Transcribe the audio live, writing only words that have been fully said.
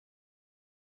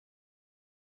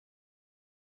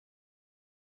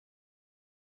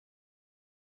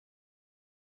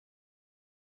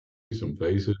some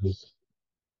faces.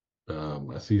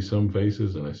 I see some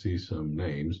faces and I see some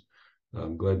names.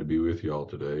 I'm glad to be with you all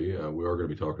today. We are going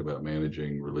to be talking about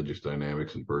managing religious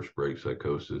dynamics and first break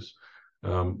psychosis.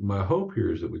 My hope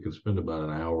here is that we can spend about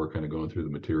an hour kind of going through the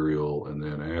material, and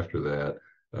then after that,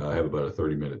 I have about a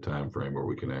 30-minute time frame where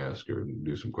we can ask or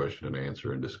do some question and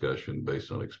answer and discussion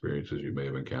based on experiences you may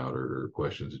have encountered or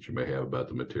questions that you may have about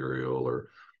the material or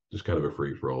just kind of a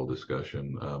free-for-all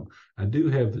discussion. I do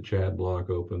have the chat block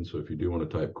open, so if you do want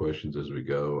to type questions as we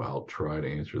go, I'll try to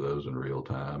answer those in real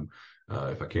time.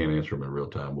 If I can't answer them in real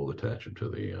time, we'll attach them to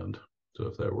the end. So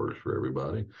if that works for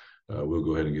everybody, we'll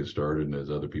go ahead and get started. And as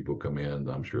other people come in,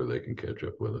 I'm sure they can catch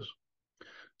up with us.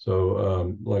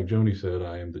 So, like Joni said,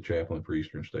 I am the chaplain for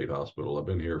Eastern State Hospital. I've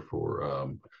been here for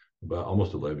about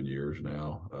almost 11 years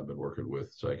now. I've been working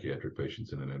with psychiatric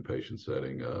patients in an inpatient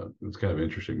setting. It's kind of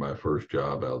interesting. My first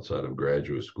job outside of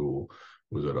graduate school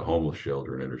was at a homeless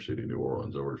shelter in inner city New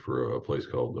Orleans. I worked for a place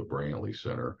called the Brantley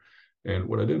Center. And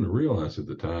what I didn't realize at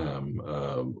the time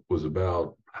was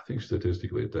about, I think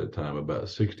statistically at that time, about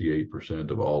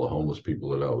 68% of all the homeless people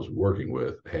that I was working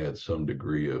with had some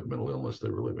degree of mental illness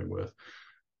they were living with.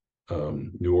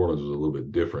 New Orleans was a little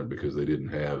bit different because they didn't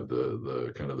have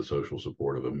the kind of the social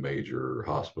support of a major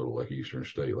hospital like Eastern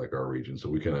State, like our region. So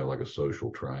we kind of have like a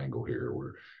social triangle here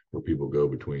where people go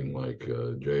between like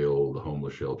jail, the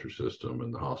homeless shelter system,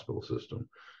 and the hospital system.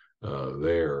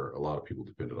 There, a lot of people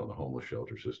depended on the homeless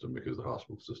shelter system because the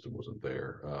hospital system wasn't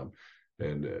there.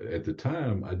 And at the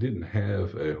time, I didn't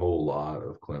have a whole lot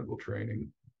of clinical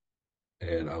training.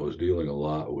 And I was dealing a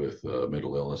lot with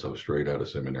mental illness. I was straight out of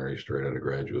seminary, straight out of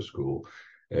graduate school.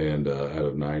 And out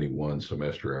of 91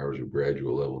 semester hours of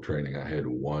graduate level training, I had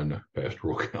one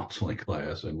pastoral counseling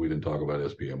class, and we didn't talk about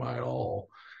SPMI at all.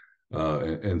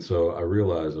 And so I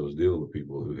realized I was dealing with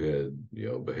people who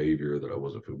had, behavior that I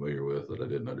wasn't familiar with, that I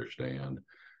didn't understand.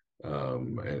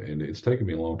 And it's taken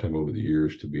me a long time over the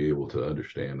years to be able to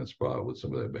understand and spot what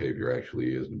some of that behavior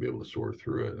actually is and be able to sort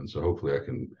through it. And so hopefully I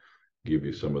can give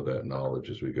you some of that knowledge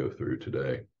as we go through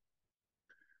today.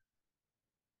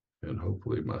 And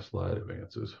hopefully my slide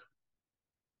advances.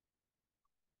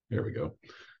 There we go.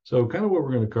 So kind of what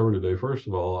we're going to cover today, first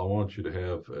of all, I want you to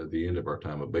have at the end of our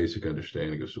time a basic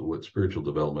understanding of what spiritual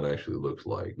development actually looks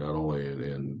like, not only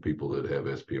in people that have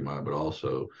SPMI, but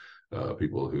also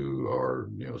people who are,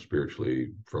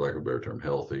 spiritually, for lack of a better term,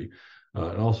 healthy.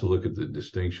 And also look at the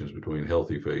distinctions between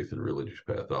healthy faith and religious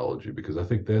pathology, because I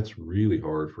think that's really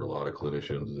hard for a lot of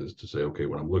clinicians is to say, okay,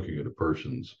 when I'm looking at a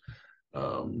person's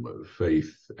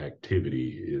faith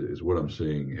activity, is what I'm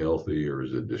seeing healthy or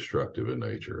is it destructive in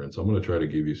nature? And so I'm going to try to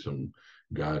give you some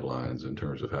guidelines in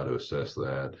terms of how to assess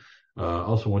that. I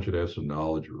also want you to have some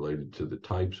knowledge related to the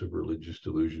types of religious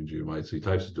delusions you might see,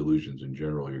 types of delusions in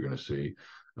general you're going to see.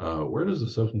 Where does the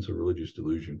substance of religious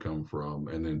delusion come from?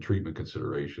 And then treatment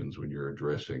considerations when you're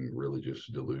addressing religious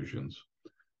delusions.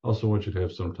 Also want you to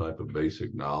have some type of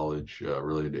basic knowledge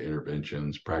related to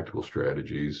interventions, practical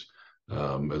strategies,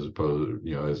 as opposed,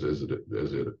 as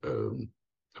it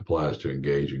applies to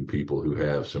engaging people who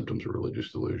have symptoms of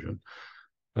religious delusion.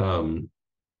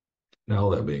 Now,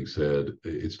 all that being said,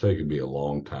 it's taken me a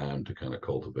long time to kind of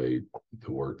cultivate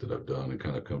the work that I've done and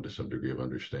kind of come to some degree of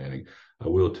understanding. I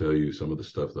will tell you some of the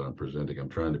stuff that I'm presenting. I'm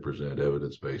trying to present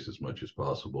evidence-based as much as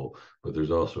possible, but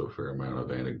there's also a fair amount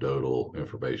of anecdotal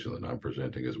information that I'm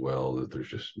presenting as well that there's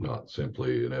just not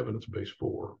simply an evidence-based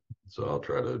for. So I'll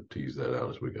try to tease that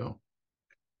out as we go.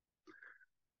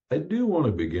 I do want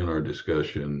to begin our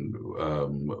discussion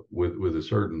with a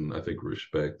certain, I think,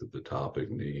 respect that the topic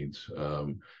needs.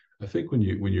 I think when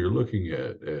you're looking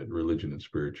at religion and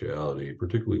spirituality,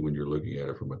 particularly when you're looking at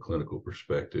it from a clinical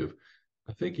perspective,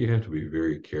 I think you have to be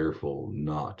very careful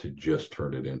not to just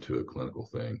turn it into a clinical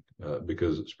thing,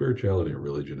 because spirituality and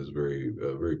religion is a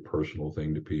very personal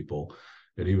thing to people.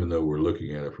 And even though we're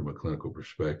looking at it from a clinical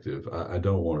perspective, I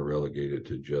don't want to relegate it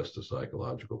to just a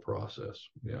psychological process.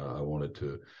 I want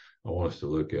us to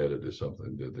look at it as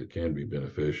something that can be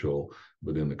beneficial,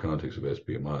 but in the context of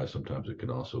SPMI, sometimes it can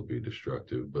also be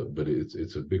destructive. But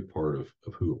it's a big part of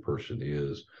who a person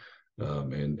is.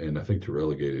 And I think to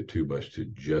relegate it too much to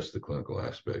just the clinical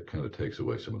aspect kind of takes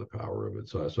away some of the power of it.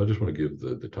 So I just want to give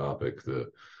the topic the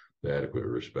adequate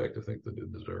respect I think that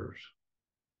it deserves.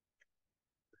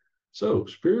 So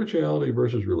spirituality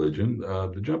versus religion,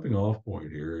 the jumping off point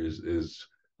here is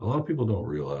a lot of people don't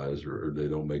realize or they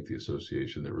don't make the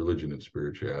association that religion and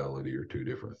spirituality are two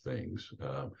different things,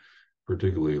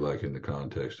 particularly like in the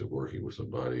context of working with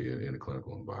somebody in a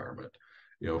clinical environment.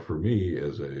 For me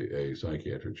as a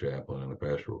psychiatric chaplain and a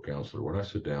pastoral counselor, when I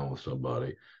sit down with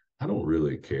somebody, I don't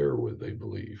really care what they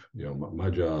believe. My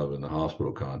job in the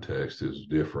hospital context is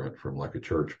different from like a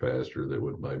church pastor that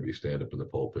would maybe stand up in the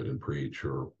pulpit and preach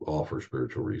or offer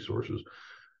spiritual resources.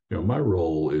 My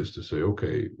role is to say,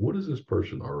 okay, what does this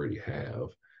person already have?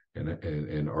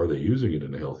 And are they using it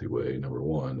in a healthy way, number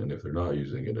one? And if they're not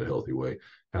using it in a healthy way,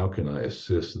 how can I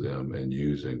assist them in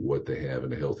using what they have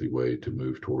in a healthy way to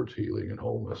move towards healing and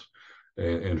wholeness?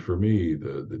 And for me,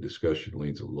 the discussion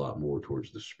leans a lot more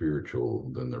towards the spiritual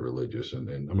than the religious. And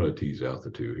I'm going to tease out the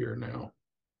two here now.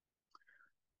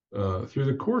 Through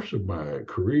the course of my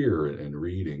career and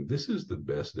reading, this is the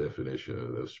best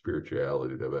definition of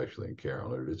spirituality that I've actually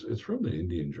encountered. It's from the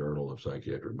Indian Journal of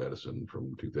Psychiatric Medicine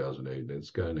from 2008, and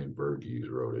this guy named Verghese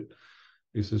wrote it.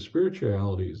 He says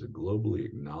spirituality is a globally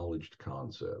acknowledged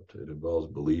concept. It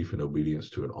involves belief and obedience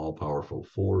to an all-powerful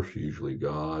force, usually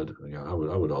God. I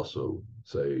would also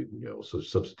say, so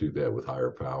substitute that with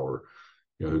higher power,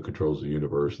 who controls the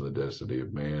universe and the destiny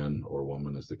of man or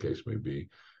woman, as the case may be.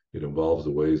 It involves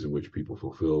the ways in which people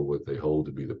fulfill what they hold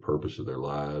to be the purpose of their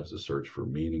lives, a search for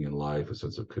meaning in life, a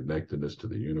sense of connectedness to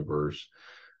the universe.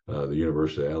 The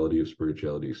universality of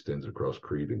spirituality extends across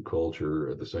creed and culture.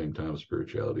 At the same time,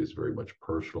 spirituality is very much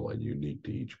personal and unique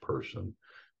to each person.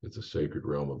 It's a sacred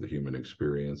realm of the human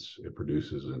experience. It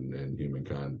produces in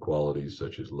humankind qualities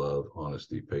such as love,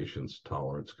 honesty, patience,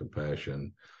 tolerance,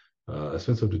 compassion, a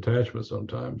sense of detachment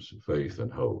sometimes, faith,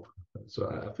 and hope. So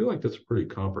I feel like that's a pretty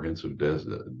comprehensive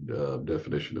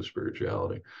definition of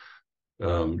spirituality.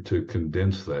 To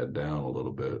condense that down a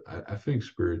little bit, I think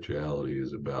spirituality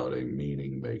is about a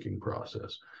meaning-making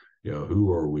process.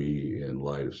 Who are we in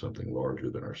light of something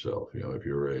larger than ourselves? If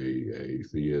you're a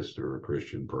theist or a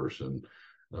Christian person,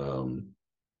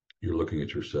 you're looking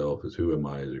at yourself as who am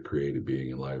I as a created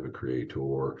being in light of a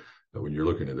creator. When you're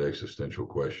looking at existential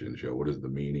questions, what is the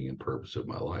meaning and purpose of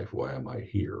my life? Why am I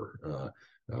here?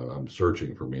 I'm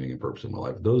searching for meaning and purpose in my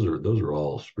life. Those are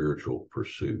all spiritual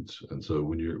pursuits. And so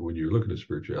when you're looking at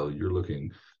spirituality, you're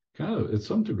looking kind of, at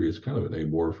some degree, it's kind of an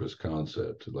amorphous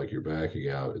concept. Like you're backing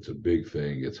out. It's a big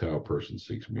thing. It's how a person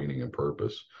seeks meaning and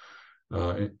purpose.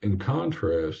 In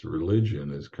contrast,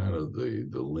 religion is kind of the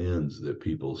lens that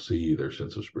people see their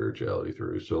sense of spirituality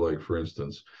through. So, like for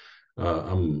instance,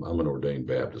 I'm an ordained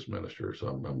Baptist minister, so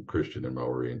I'm Christian in my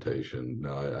orientation.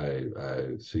 Now,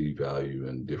 I see value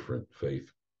in different faith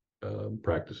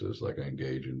practices, like I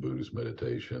engage in Buddhist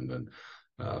meditation,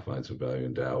 and find some value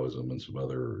in Taoism and some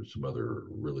other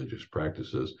religious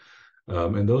practices.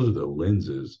 And those are the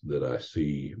lenses that I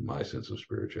see my sense of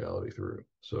spirituality through.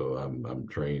 So I'm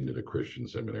trained at a Christian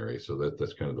seminary, so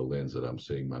that's kind of the lens that I'm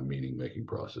seeing my meaning making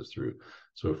process through.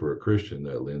 So for a Christian,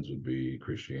 that lens would be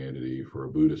Christianity. For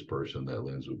a Buddhist person, that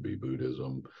lens would be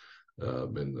Buddhism,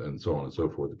 and so on and so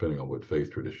forth, depending on what faith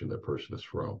tradition that person is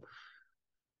from.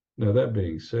 Now, that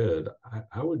being said,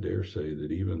 I would dare say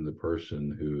that even the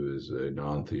person who is a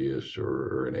non-theist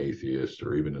or an atheist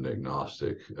or even an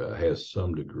agnostic has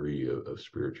some degree of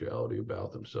spirituality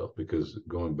about themselves, because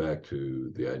going back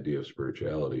to the idea of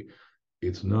spirituality,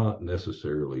 it's not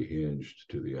necessarily hinged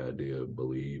to the idea of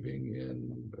believing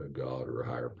in a God or a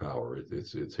higher power.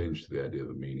 It's hinged to the idea of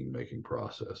a meaning-making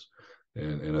process.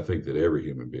 And I think that every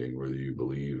human being, whether you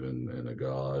believe in a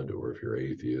God or if you're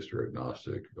atheist or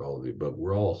agnostic, all of the above,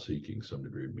 we're all seeking some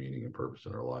degree of meaning and purpose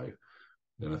in our life.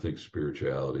 And I think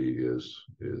spirituality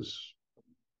is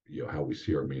how we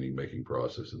see our meaning making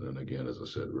process. And then again, as I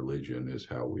said, religion is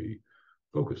how we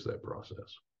focus that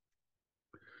process.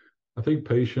 I think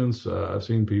patience, I've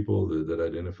seen people that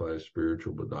identify as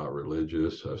spiritual but not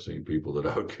religious. I've seen people that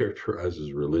I would characterize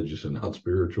as religious and not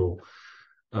spiritual.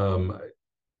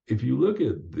 If you look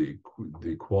at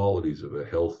the qualities of a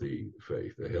healthy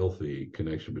faith, a healthy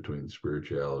connection between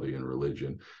spirituality and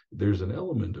religion, there's an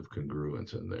element of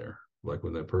congruence in there. Like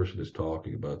when that person is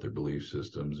talking about their belief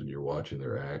systems and you're watching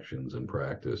their actions and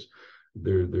practice,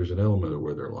 there's an element of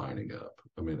where they're lining up.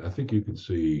 I mean, I think you can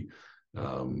see,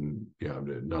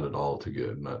 not at all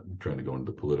not trying to go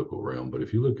into the political realm, but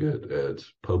if you look at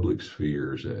public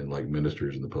spheres and like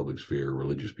ministers in the public sphere,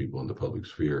 religious people in the public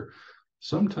sphere,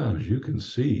 sometimes you can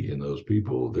see in those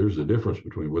people, there's a difference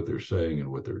between what they're saying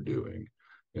and what they're doing.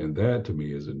 And that to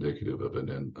me is indicative of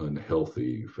an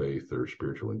unhealthy faith or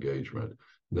spiritual engagement.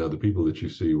 Now, the people that you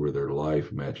see where their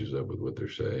life matches up with what they're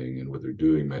saying and what they're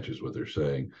doing matches what they're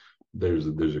saying, there's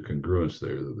a congruence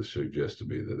there that suggests to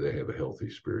me that they have a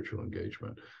healthy spiritual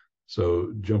engagement.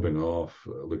 So jumping off,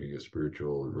 looking at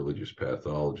spiritual and religious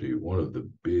pathology, one of the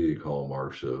big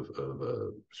hallmarks of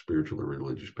spiritual or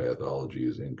religious pathology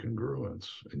is incongruence.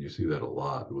 And you see that a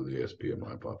lot with the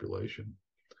SPMI population.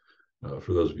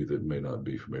 For those of you that may not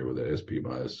be familiar with that,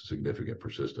 SPMI is significant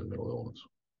persistent mental illness.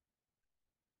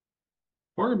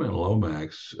 Barnum and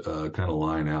Lomax kind of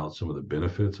line out some of the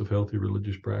benefits of healthy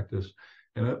religious practice.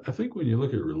 And I think when you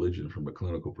look at religion from a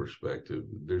clinical perspective,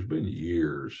 there's been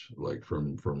years, like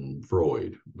from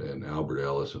Freud and Albert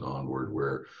Ellis and onward,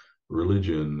 where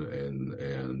religion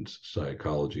and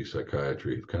psychology,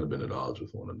 psychiatry have kind of been at odds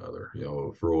with one another.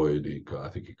 Freud, I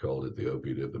think he called it the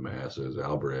opiate of the masses.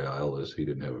 Albert Ellis, he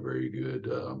didn't have a very good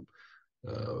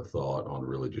thought on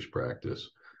religious practice.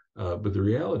 But the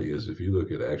reality is, if you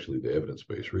look at actually the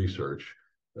evidence-based research,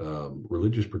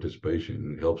 religious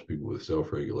participation helps people with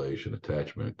self-regulation,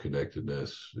 attachment,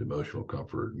 connectedness, emotional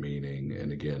comfort, meaning,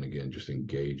 and again, just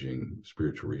engaging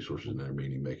spiritual resources in their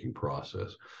meaning-making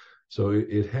process. So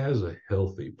it has a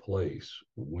healthy place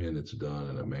when it's done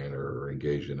in a manner or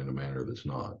engaged in a manner that's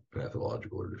not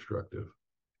pathological or destructive.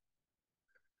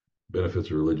 Benefits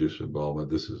of religious involvement.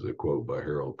 This is a quote by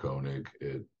Harold Koenig.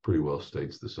 It pretty well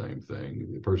states the same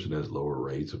thing. The person has lower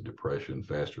rates of depression,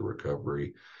 faster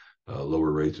recovery,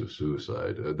 lower rates of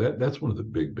suicide. That's one of the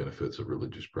big benefits of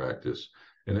religious practice.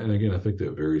 And again, I think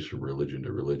that varies from religion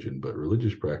to religion, but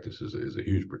religious practice is a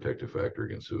huge protective factor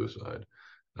against suicide.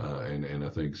 And I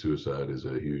think suicide is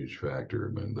a huge factor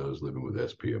among those living with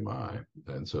SPMI.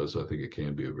 And so I think it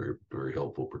can be a very, very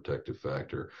helpful protective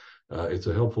factor. It's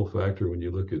a helpful factor when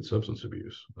you look at substance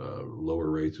abuse, lower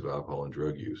rates of alcohol and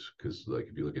drug use, because like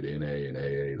if you look at NA and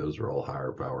AA, those are all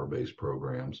higher power-based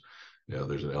programs.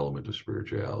 There's an element of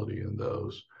spirituality in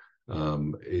those.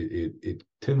 It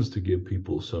tends to give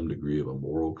people some degree of a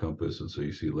moral compass, and so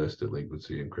you see less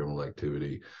delinquency and criminal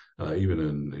activity, even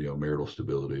in marital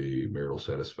stability, marital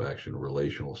satisfaction,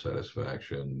 relational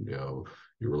satisfaction,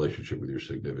 your relationship with your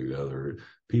significant other.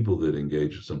 People that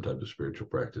engage in some type of spiritual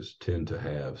practice tend to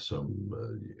have some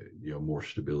more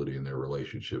stability in their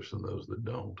relationships than those that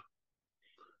don't.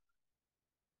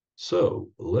 So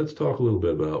let's talk a little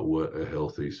bit about what a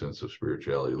healthy sense of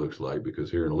spirituality looks like, because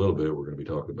here in a little bit we're going to be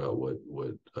talking about what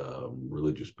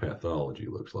religious pathology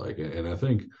looks like. And I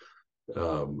think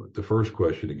the first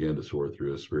question again to sort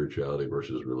through is spirituality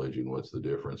versus religion. What's the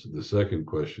difference? The second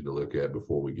question to look at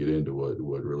before we get into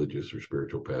what religious or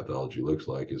spiritual pathology looks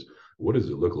like is, what does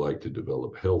it look like to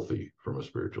develop healthy from a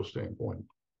spiritual standpoint?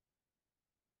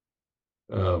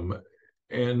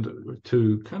 And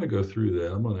to kind of go through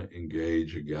that, I'm going to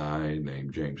engage a guy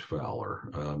named James Fowler.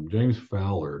 James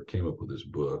Fowler came up with this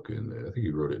book, and I think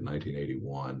he wrote it in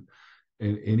 1981.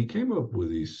 And he came up with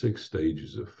these 6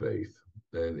 stages of faith.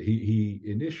 And he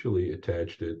initially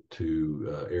attached it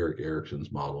to Erik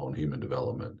Erikson's model on human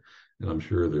development. And I'm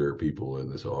sure there are people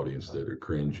in this audience that are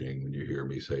cringing when you hear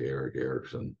me say Erik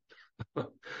Erikson.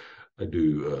 I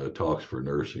do talks for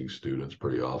nursing students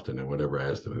pretty often, and whenever I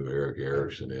ask them who Erik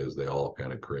Erikson is, they all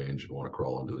kind of cringe and want to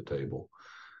crawl under the table.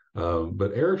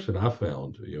 But Erikson, I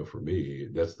found, for me,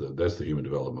 that's the human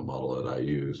development model that I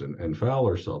use, and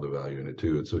Fowler saw the value in it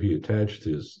too, and so he attached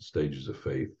his stages of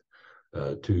faith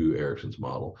to Erikson's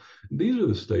model. And these are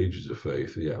the stages of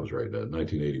faith. Yeah, I was right.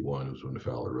 1981 was when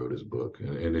Fowler wrote his book,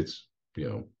 and it's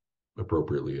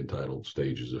appropriately entitled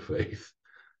Stages of Faith.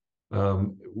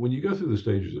 When you go through the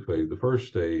stages of faith, the first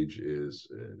stage is,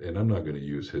 and I'm not going to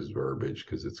use his verbiage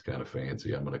because it's kind of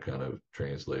fancy. I'm going to kind of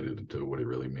translate it into what it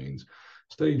really means.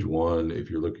 Stage 1, if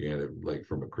you're looking at it like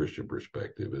from a Christian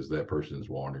perspective, is that person is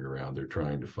wandering around. They're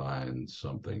trying to find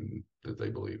something that they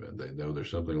believe in. They know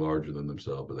there's something larger than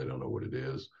themselves, but they don't know what it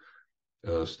is.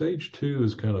 Stage 2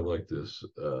 is kind of like this.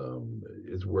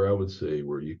 It's where I would say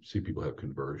where you see people have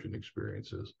conversion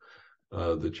experiences.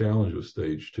 The challenge with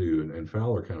stage 2, and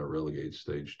Fowler kind of relegates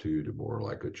stage 2 to more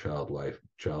like a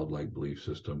childlike belief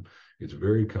system. It's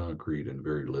very concrete and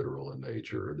very literal in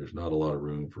nature. There's not a lot of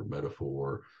room for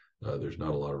metaphor. There's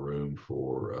not a lot of room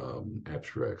for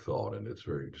abstract thought, and it's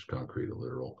very just concrete and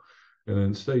literal. And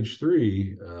then stage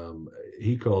 3,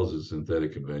 he calls it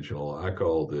synthetic conventional. I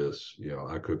call this,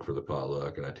 I cook for the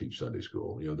potluck and I teach Sunday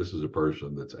school. This is a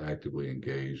person that's actively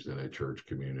engaged in a church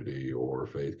community or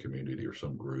faith community or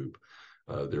some group.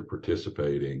 They're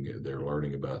participating, they're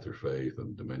learning about their faith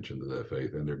and dimensions of that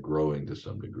faith, and they're growing to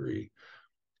some degree.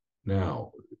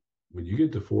 Now, when you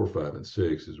get to 4, 5, and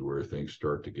 6 is where things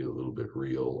start to get a little bit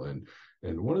real.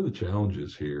 And one of the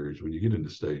challenges here is when you get into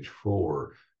stage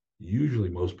 4, usually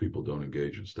most people don't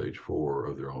engage in stage 4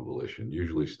 of their own volition.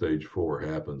 Usually stage 4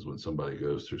 happens when somebody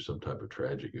goes through some type of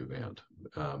tragic event.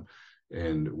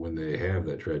 And when they have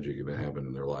that tragic event happen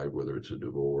in their life, whether it's a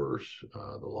divorce,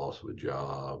 the loss of a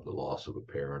job, the loss of a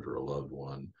parent or a loved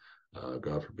one,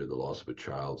 God forbid, the loss of a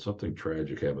child, something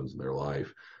tragic happens in their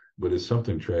life, but it's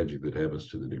something tragic that happens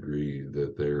to the degree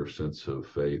that their sense of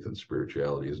faith and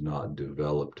spirituality is not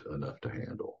developed enough to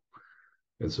handle.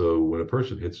 And so when a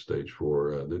person hits stage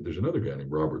 4, there's another guy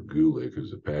named Robert Gulick,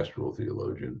 who's a pastoral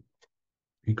theologian.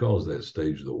 He calls that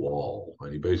stage the wall.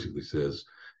 And he basically says,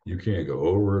 you can't go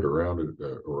over it, around it,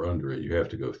 or under it. You have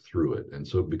to go through it. And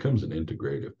so it becomes an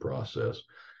integrative process.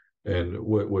 And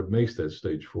what makes that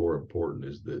stage 4 important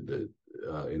is that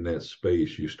in that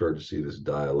space, you start to see this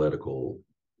dialectical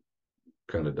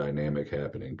kind of dynamic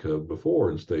happening. Because before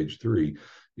in stage 3,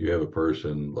 you have a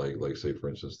person like say for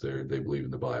instance they believe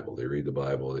in the Bible, they read the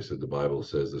Bible, they said the Bible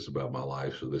says this about my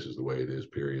life, so this is the way it is,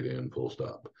 period, end, full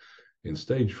stop. In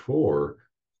stage 4,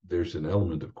 there's an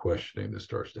element of questioning that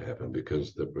starts to happen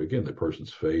because the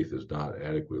person's faith is not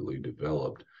adequately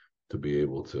developed to be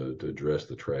able to address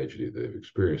the tragedy they've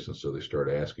experienced, and so they start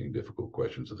asking difficult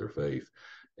questions of their faith.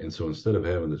 And so instead of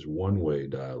having this one-way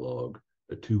dialogue,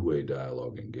 a two-way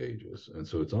dialogue engages. And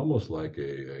so it's almost like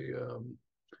a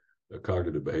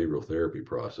cognitive behavioral therapy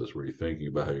process where you're thinking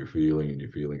about how you're feeling and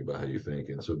you're feeling about how you think.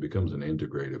 And so it becomes an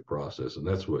integrative process. And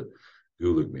that's what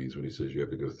Gulick means when he says you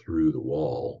have to go through the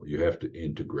wall. You have to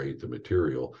integrate the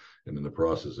material. And in the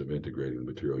process of integrating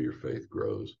the material, your faith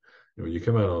grows. And when you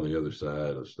come out on the other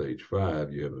side of stage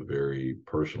 5, you have a very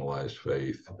personalized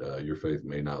faith. Your faith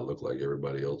may not look like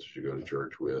everybody else's you go to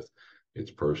church with.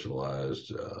 It's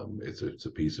personalized. It's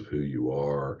a piece of who you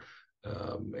are,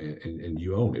 and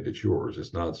you own it. It's yours.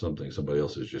 It's not something somebody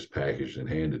else has just packaged and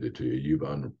handed it to you. You've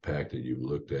unpacked it. You've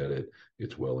looked at it.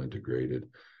 It's well integrated.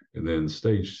 And then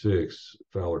stage 6,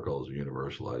 Fowler calls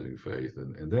universalizing faith,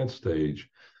 and that stage,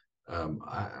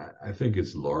 I think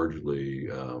it's largely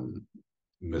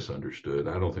misunderstood.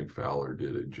 I don't think Fowler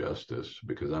did it justice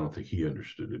because I don't think he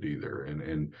understood it either.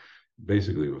 And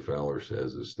basically what Fowler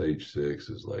says is stage 6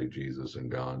 is like Jesus and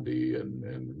Gandhi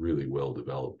and really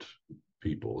well-developed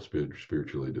people,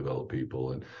 spiritually developed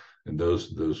people. And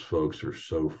those folks are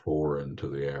so foreign to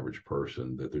the average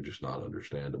person that they're just not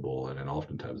understandable. And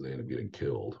oftentimes they end up getting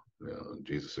killed.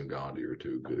 Jesus and Gandhi are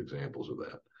 2 good examples of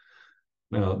that.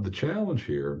 Now, the challenge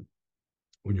here,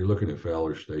 when you're looking at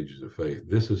Fowler's stages of faith,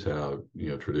 this is how,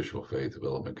 traditional faith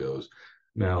development goes.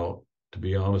 Now, to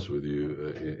be honest with you,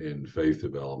 in faith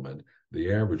development,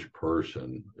 the average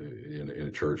person in a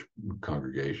church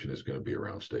congregation is going to be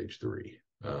around stage 3.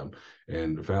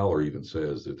 And Fowler even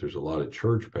says that there's a lot of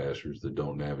church pastors that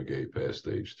don't navigate past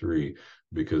stage 3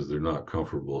 because they're not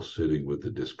comfortable sitting with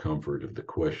the discomfort of the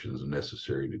questions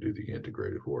necessary to do the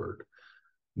integrative work.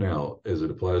 Now, as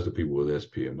it applies to people with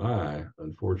SPMI,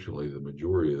 unfortunately, the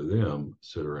majority of them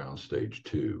sit around stage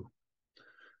 2.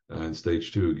 And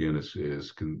stage 2 again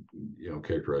is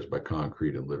characterized by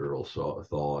concrete and literal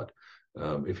thought.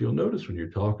 If you'll notice when you're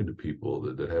talking to people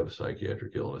that have a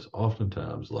psychiatric illness,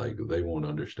 oftentimes like they won't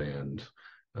understand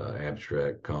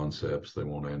abstract concepts, they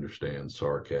won't understand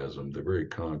sarcasm. They're very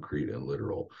concrete and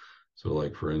literal. So,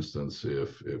 like for instance,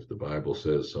 if the Bible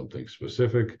says something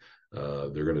specific,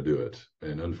 they're going to do it.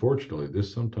 And unfortunately,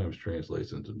 this sometimes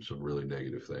translates into some really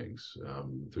negative things.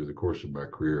 Through the course of my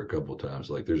career, a couple of times,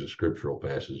 like there's a scriptural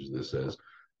passage that says,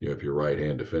 if your right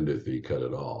hand offendeth thee, cut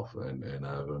it off. And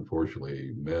I've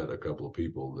unfortunately met a couple of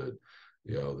people that,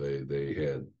 they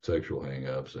had sexual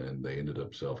hangups and they ended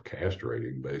up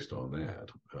self-castrating based on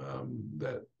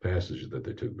that passage that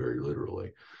they took very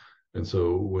literally. And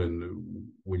so when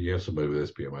you have somebody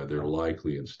with SPMI, they're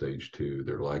likely in stage 2.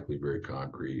 They're likely very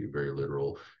concrete, very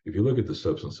literal. If you look at the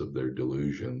substance of their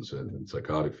delusions and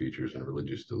psychotic features and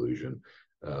religious delusion,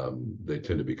 they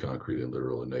tend to be concrete and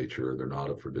literal in nature. They're not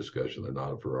up for discussion. They're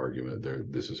not up for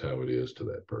argument. This is how it is to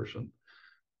that person.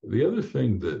 The other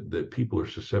thing that people are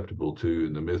susceptible to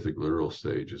in the mythic literal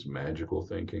stage is magical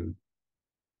thinking.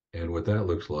 And what that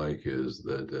looks like is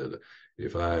that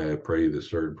if I pray this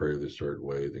certain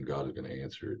way, then God is going to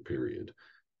answer it, period.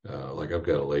 Like I've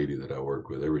got a lady that I work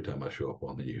with. Every time I show up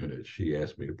on the unit, she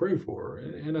asks me to pray for her,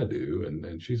 and I do,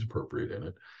 and she's appropriate in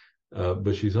it.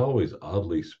 But she's always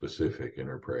oddly specific in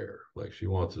her prayer. Like she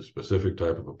wants a specific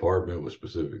type of apartment with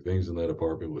specific things in that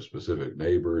apartment with specific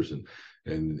neighbors. And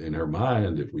in her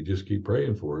mind, if we just keep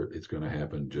praying for it, it's going to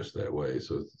happen just that way.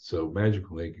 So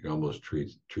magical thinking almost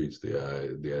treats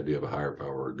the idea of a higher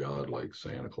power of God like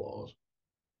Santa Claus.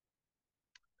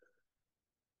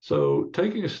 So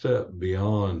taking a step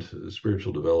beyond the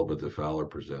spiritual development that Fowler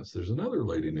presents, there's another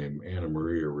lady named Anna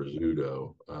Maria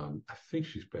Rizzuto. I think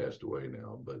she's passed away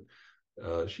now,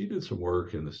 but she did some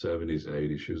work in the 70s and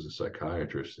 80s. She was a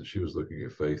psychiatrist, and she was looking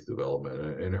at faith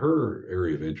development. And her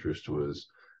area of interest was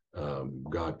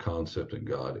God concept and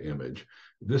God image.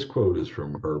 This quote is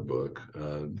from her book.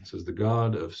 It says, "The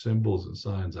God of symbols and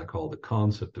signs I call the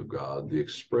concept of God, the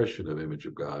expression of image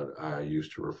of God I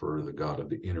used to refer to the God of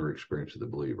the inner experience of the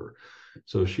believer."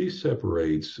 So she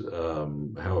separates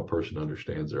how a person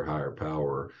understands their higher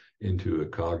power into a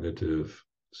cognitive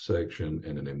section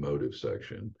and an emotive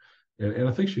section. And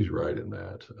I think she's right in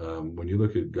that. When you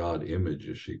look at God image,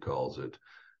 as she calls it,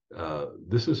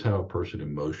 this is how a person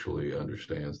emotionally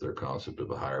understands their concept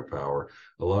of a higher power.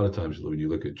 A lot of times when you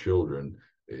look at children,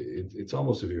 it's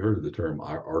almost, if you heard of the term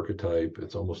archetype,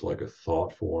 it's almost like a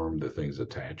thought form that things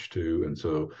attach to. And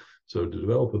so to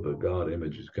develop a God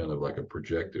image is kind of like a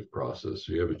projective process.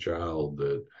 So you have a child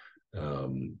that,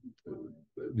 um,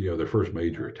 their first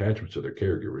major attachments to their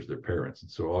caregivers, their parents. And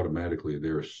so automatically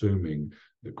they're assuming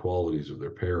the qualities of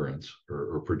their parents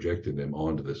or projecting them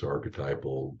onto this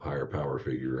archetypal higher power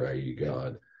figure, i.e.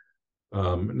 God.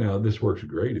 Now, this works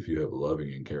great if you have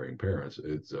loving and caring parents.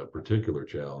 It's a particular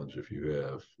challenge if you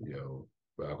have,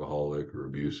 alcoholic or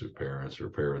abusive parents or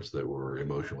parents that were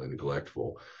emotionally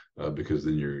neglectful, because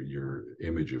then your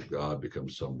image of God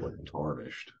becomes somewhat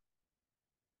tarnished.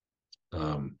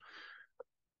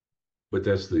 But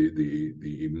that's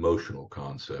the emotional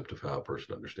concept of how a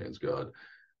person understands God.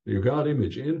 Your God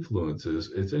image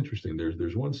influences. It's interesting.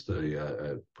 There's one study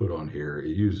I put on here.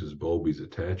 It uses Bowlby's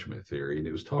attachment theory, and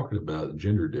it was talking about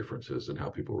gender differences and how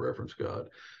people reference God.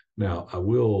 Now, I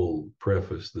will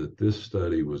preface that this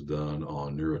study was done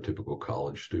on neurotypical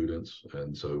college students,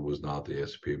 and so it was not the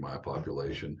SPMI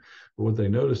population. But what they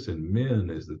noticed in men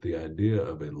is that the idea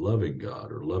of a loving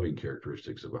God or loving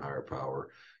characteristics of a higher power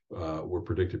were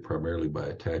predicted primarily by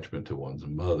attachment to one's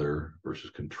mother, versus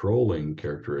controlling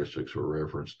characteristics were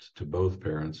referenced to both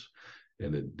parents,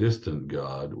 and a distant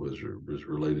God was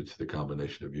related to the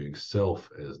combination of viewing self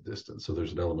as distant. So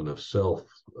there's an element of self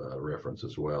reference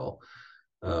as well.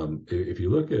 If you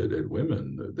look at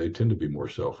women, they tend to be more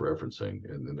self-referencing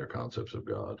in their concepts of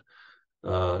God.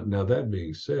 Now, that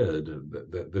being said,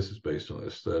 that this is based on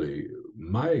a study.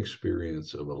 My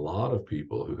experience of a lot of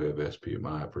people who have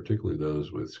SPMI, particularly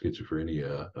those with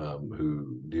schizophrenia,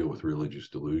 who deal with religious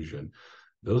delusion,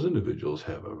 those individuals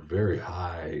have a very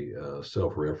high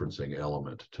self-referencing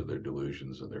element to their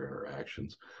delusions and their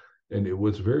interactions. And it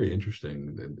was very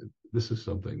interesting. And this is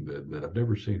something that I've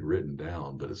never seen written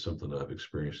down, but it's something that I've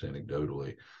experienced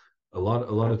anecdotally. A lot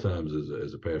of times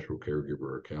as a pastoral caregiver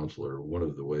or counselor, one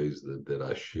of the ways that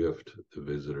I shift the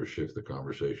visit or shift the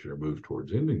conversation or move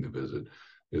towards ending the visit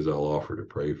is I'll offer to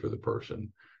pray for the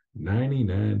person.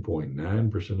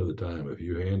 99.9% of the time, if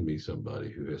you hand me somebody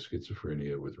who has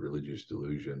schizophrenia with religious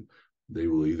delusion, they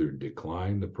will either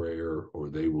decline the prayer or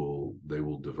they will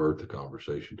divert the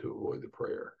conversation to avoid the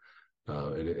prayer.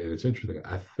 And it's interesting.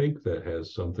 I think that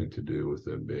has something to do with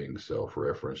them being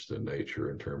self-referenced in nature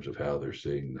in terms of how they're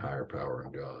seeing higher power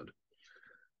in God.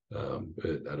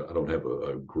 I don't have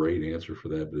a great answer for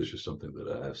that, but it's just something that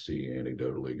I see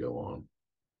anecdotally go on.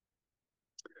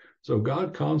 So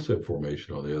God concept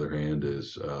formation, on the other hand,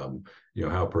 is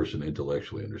how a person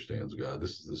intellectually understands God.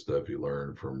 This is the stuff you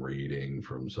learn from reading,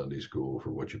 from Sunday school,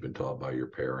 from what you've been taught by your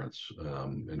parents,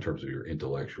 in terms of your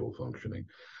intellectual functioning.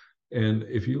 And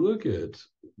if you look at,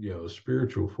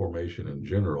 spiritual formation in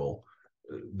general,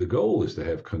 the goal is to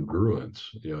have congruence.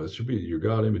 It should be your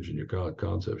God image and your God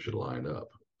concept should line up.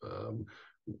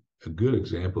 A good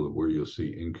example of where you'll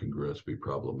see incongruence be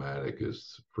problematic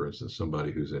is, for instance,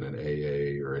 somebody who's in an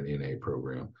AA or an NA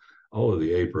program. All of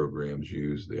the A programs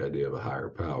use the idea of a higher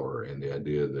power and the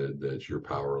idea that you're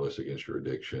powerless against your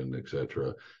addiction, et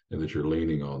cetera, and that you're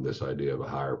leaning on this idea of a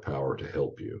higher power to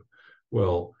help you.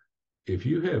 Well, if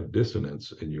you have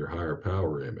dissonance in your higher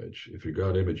power image, if your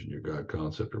God image and your God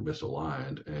concept are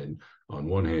misaligned, and on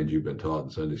one hand, you've been taught in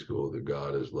Sunday school that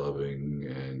God is loving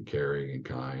and caring and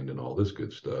kind and all this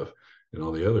good stuff, and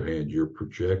on the other hand, you're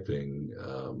projecting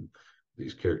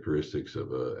these characteristics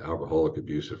of an alcoholic,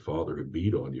 abusive father who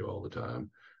beat on you all the time,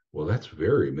 well, that's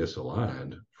very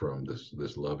misaligned from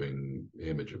this loving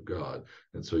image of God.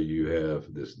 And so you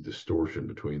have this distortion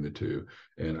between the two.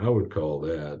 And I would call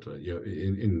that,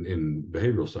 in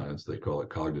behavioral science, they call it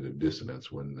cognitive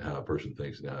dissonance, when how a person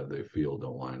thinks and how they feel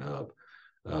don't line up.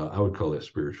 I would call that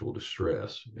spiritual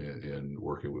distress in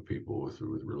working with people with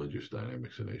religious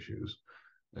dynamics and issues.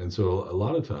 And so a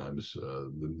lot of times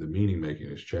the meaning making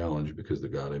is challenged because the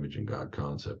God image and God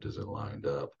concept isn't lined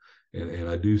up. And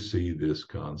I do see this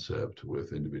concept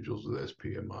with individuals with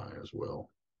SPMI as well.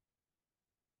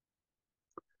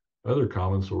 Other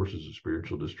common sources of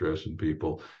spiritual distress in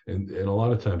people, and a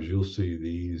lot of times you'll see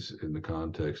these in the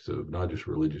context of not just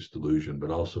religious delusion,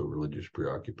 but also religious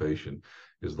preoccupation,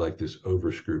 is like this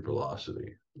over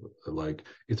scrupulosity. Like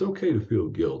it's okay to feel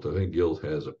guilt. I think guilt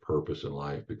has a purpose in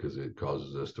life because it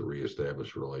causes us to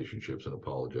reestablish relationships and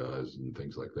apologize and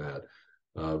things like that.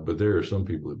 But there are some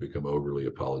people that become overly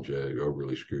apologetic,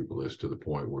 overly scrupulous to the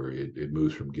point where it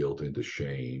moves from guilt into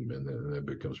shame, and then that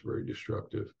becomes very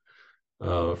destructive.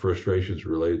 Frustrations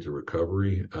related to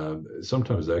recovery.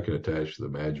 Sometimes that can attach to the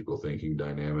magical thinking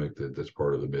dynamic that's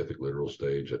part of the mythic literal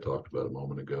stage I talked about a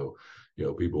moment ago.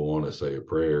 People want to say a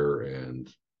prayer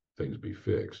and things be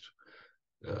fixed.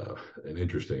 An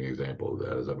interesting example of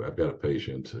that is I've got a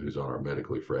patient who's on our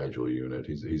medically fragile unit.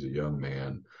 He's a young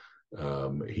man.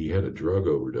 He had a drug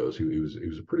overdose. He was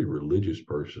a pretty religious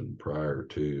person prior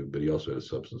to, but he also had a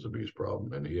substance abuse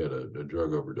problem, and he had a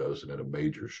drug overdose and had a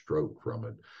major stroke from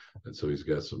it. And so he's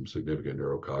got some significant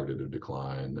neurocognitive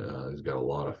decline. He's got a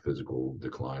lot of physical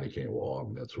decline. He can't walk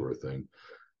and that sort of thing.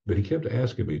 But he kept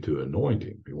asking me to anoint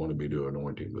him. He wanted me to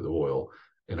anoint him with oil.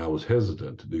 And I was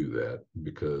hesitant to do that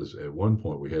because at one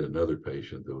point we had another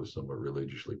patient that was somewhat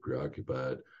religiously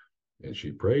preoccupied, and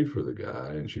she prayed for the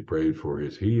guy and she prayed for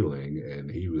his healing, and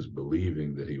he was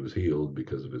believing that he was healed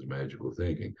because of his magical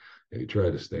thinking. And he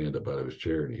tried to stand up out of his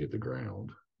chair and he hit the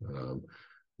ground,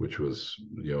 which was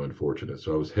unfortunate.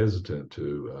 So I was hesitant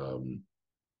to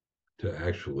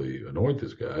actually anoint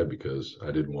this guy because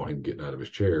I didn't want him getting out of his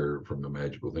chair from a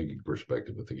magical thinking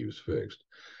perspective. I think he was fixed.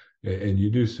 And you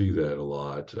do see that a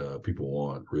lot. People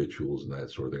want rituals and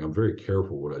that sort of thing. I'm very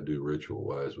careful what I do ritual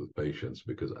wise with patients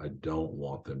because I don't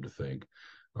want them to think,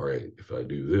 all right, if I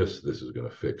do this, this is going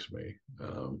to fix me.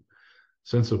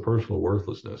 Sense of personal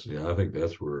worthlessness. I think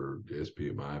that's where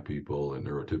SPMI people and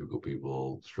neurotypical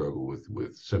people struggle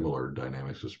with similar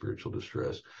dynamics of spiritual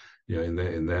distress. In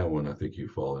that one, I think you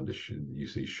fall into you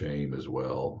see shame as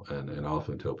well, and I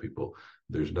often tell people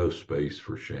there's no space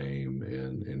for shame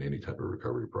in any type of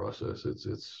recovery process.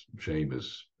 It's shame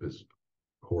is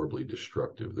horribly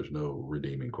destructive. There's no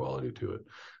redeeming quality to it.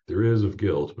 There is of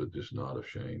guilt, but just not of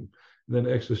shame. And then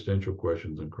existential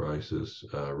questions and crisis,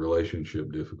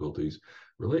 relationship difficulties.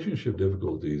 Relationship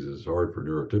difficulties is hard for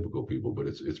neurotypical people, but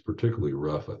it's particularly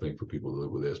rough, I think, for people who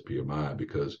live with SPMI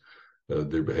because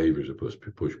their behaviors have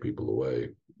push people away.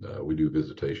 We do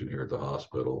visitation here at the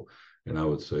hospital, and I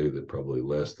would say that probably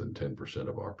less than 10%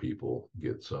 of our people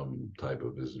get some type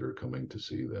of visitor coming to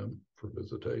see them for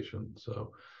visitation.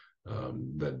 So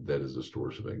that is a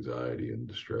source of anxiety and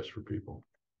distress for people.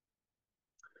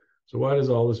 So why does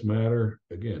all this matter?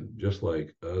 Again, just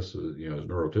like us, as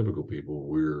neurotypical people,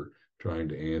 we're trying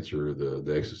to answer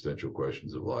the existential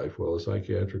questions of life. Well, a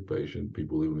psychiatric patient,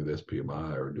 people living with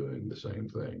SPMI are doing the same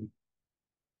thing.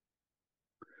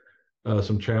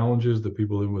 Some challenges that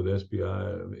people living with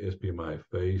SPMI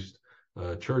faced.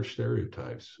 Church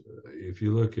stereotypes. If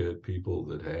you look at people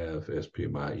that have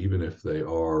SPMI, even if they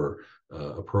are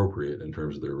appropriate in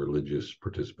terms of their religious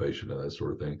participation and that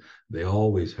sort of thing, they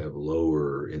always have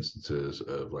lower instances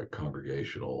of like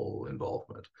congregational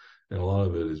involvement. And a lot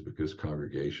of it is because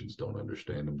congregations don't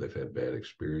understand them. They've had bad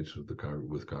experience with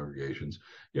with congregations.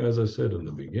 As I said in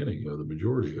the beginning, the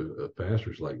majority of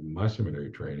pastors, like my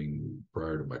seminary training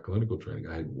prior to my clinical training,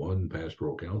 I had one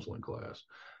pastoral counseling class.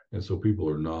 And so people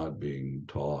are not being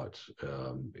taught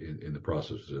in the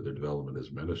process of their development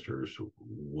as ministers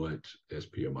what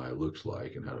SPMI looks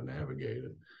like and how to navigate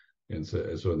it. And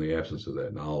so in the absence of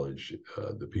that knowledge,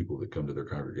 the people that come to their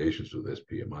congregations with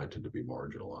SPMI tend to be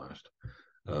marginalized.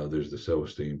 There's the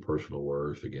self-esteem, personal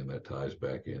worth. Again, that ties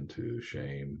back into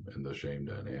shame and the shame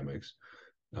dynamics.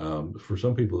 For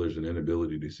some people, there's an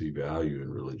inability to see value in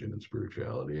religion and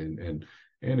spirituality. And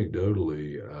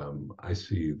anecdotally, I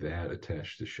see that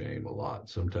attached to shame a lot.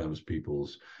 Sometimes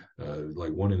people's,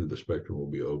 like one end of the spectrum will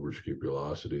be over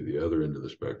scrupulosity. The other end of the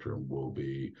spectrum will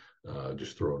be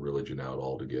just throwing religion out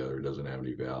altogether. It doesn't have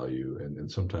any value.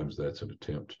 And sometimes that's an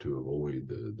attempt to avoid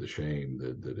the shame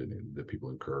that people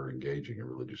incur engaging in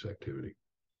religious activity.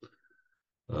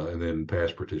 And then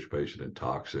past participation in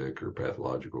toxic or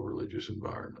pathological religious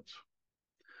environments.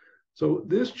 So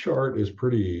this chart is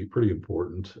pretty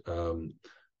important.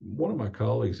 One of my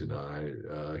colleagues and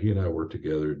I, he and I work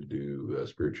together to do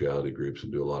spirituality groups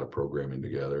and do a lot of programming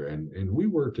together. And we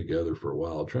worked together for a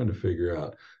while trying to figure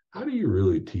out how do you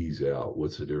really tease out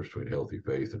what's the difference between healthy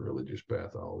faith and religious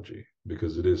pathology,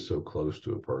 because it is so close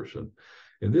to a person.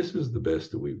 And this is the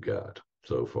best that we've got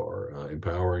so far.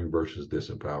 Empowering versus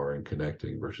disempowering,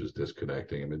 connecting versus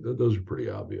disconnecting. I mean, those are pretty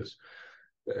obvious.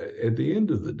 At the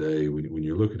end of the day, when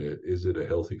you're looking at, is it a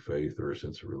healthy faith or a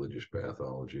sense of religious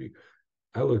pathology?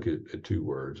 I look at two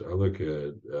words. I look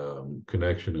at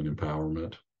connection and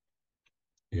empowerment.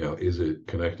 Is it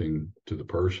connecting to the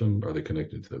person? Are they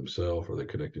connecting to themselves? Are they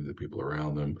connecting to the people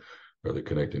around them? Are they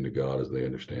connecting to God as they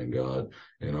understand God?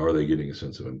 And are they getting a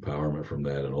sense of empowerment from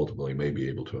that and ultimately may be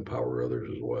able to empower others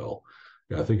as well?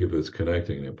 I think if it's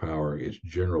connecting and empowering, it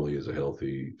generally is a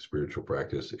healthy spiritual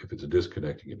practice. If it's a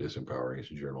disconnecting and disempowering, it's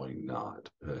generally not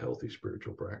a healthy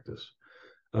spiritual practice.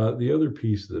 The other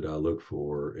piece that I look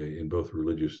for in both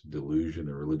religious delusion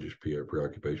and religious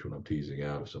preoccupation when I'm teasing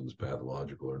out if something's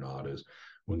pathological or not is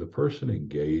when the person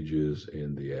engages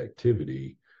in the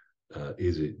activity,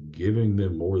 is it giving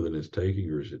them more than it's taking,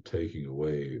 or is it taking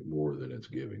away more than it's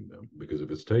giving them? Because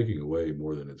if it's taking away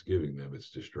more than it's giving them, it's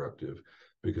destructive.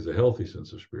 Because a healthy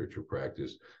sense of spiritual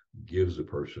practice gives a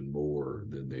person more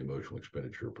than the emotional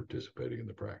expenditure of participating in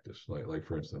the practice. Like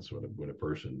for instance, when a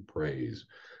person prays,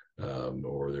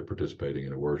 or they're participating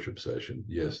in a worship session,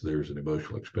 yes, there's an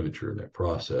emotional expenditure in that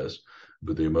process,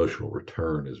 but the emotional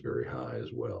return is very high as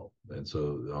well. And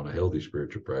so on a healthy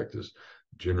spiritual practice,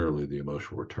 generally the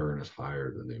emotional return is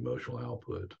higher than the emotional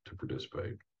output to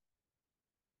participate.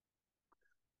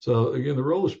 So again, the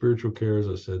role of spiritual care, as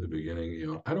I said at the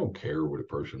beginning, I don't care what a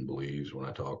person believes when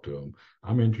I talk to them.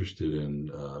 I'm interested in,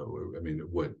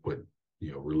 what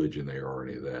religion they are, or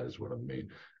any of that is what I mean.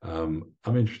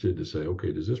 I'm interested to say,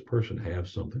 okay, does this person have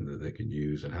something that they can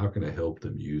use, and how can I help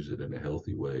them use it in a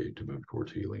healthy way to move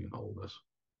towards healing and wholeness?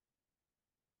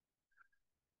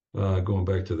 Going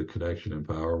back to the connection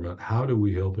empowerment, how do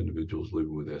we help individuals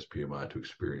living with SPMI to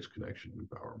experience connection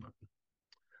empowerment?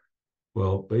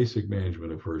 Well, basic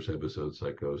management of first episode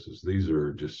psychosis. These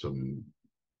are just some,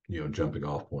 jumping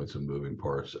off points and moving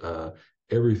parts.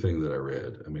 Everything that I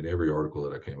read, every article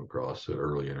that I came across said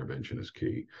early intervention is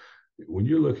key. When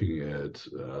you're looking at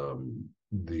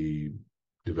the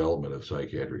development of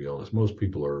psychiatric illness, most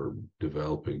people are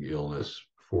developing illness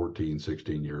 14,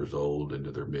 16 years old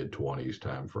into their mid 20s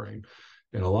time frame.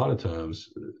 And a lot of times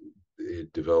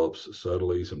it develops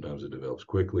subtly, sometimes it develops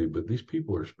quickly, but these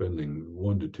people are spending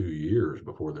 1 to 2 years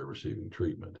before they're receiving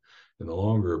treatment. And the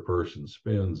longer a person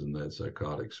spends in that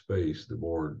psychotic space, the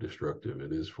more destructive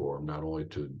it is for them, not only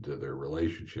to their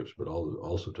relationships, but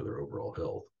also to their overall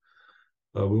health.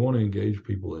 We want to engage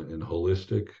people in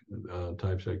holistic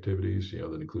types of activities,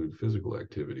 that include physical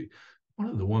activity. One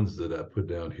of the ones that I put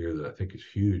down here that I think is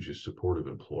huge is supportive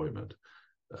employment.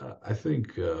 I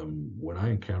think when I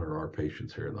encounter our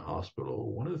patients here in the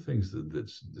hospital, one of the things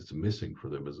that's missing for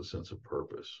them is a sense of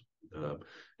purpose.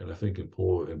 And I think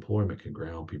employment can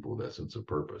ground people with that sense of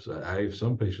purpose. I have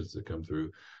some patients that come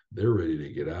through, they're ready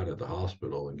to get out of the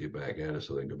hospital and get back at it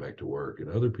so they can go back to work. And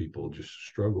other people just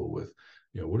struggle with,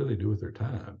 what do they do with their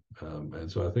time?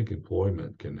 And so I think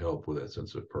employment can help with that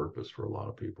sense of purpose for a lot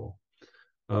of people.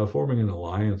 Forming an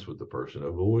alliance with the person,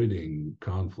 avoiding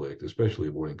conflict, especially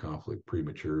avoiding conflict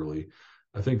prematurely.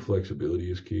 I think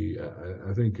flexibility is key.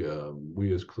 I think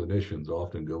we as clinicians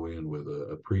often go in with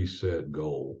a preset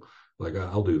goal. Like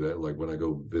I'll do that. Like when I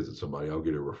go visit somebody, I'll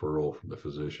get a referral from the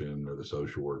physician or the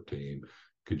social work team.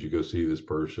 Could you go see this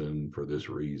person for this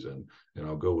reason? And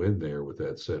I'll go in there with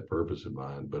that set purpose in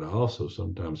mind. But I also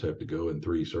sometimes have to go in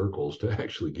 3 circles to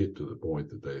actually get to the point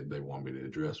that they want me to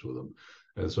address with them.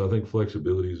 And so I think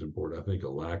flexibility is important. I think a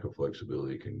lack of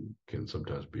flexibility can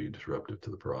sometimes be disruptive to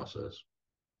the process.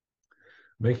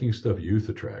 Making stuff youth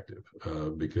attractive,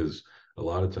 because a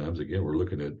lot of times, again, we're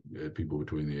looking at people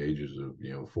between the ages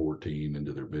of 14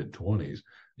 into their mid 20s.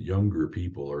 Younger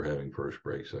people are having first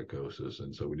break psychosis,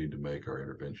 and so we need to make our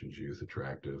interventions youth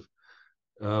attractive.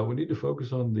 We need to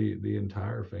focus on the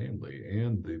entire family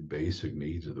and the basic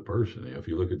needs of the person. If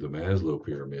you look at the Maslow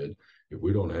pyramid, if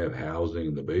we don't have housing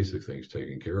and the basic things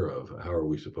taken care of, how are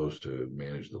we supposed to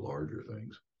manage the larger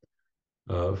things?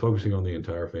 Focusing on the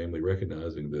entire family,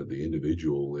 recognizing that the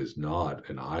individual is not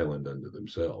an island unto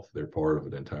themselves. They're part of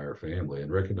an entire family,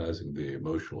 and recognizing the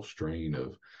emotional strain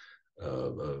of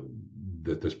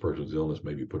that this person's illness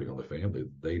may be putting on the family.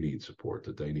 They need support,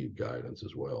 that they need guidance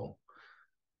as well.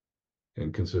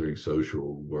 And considering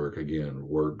social work, again,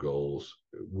 work goals,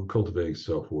 we're cultivating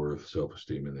self-worth,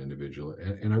 self-esteem in the individual.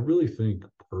 And I really think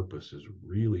purpose is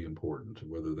really important,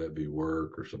 whether that be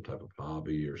work or some type of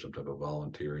hobby or some type of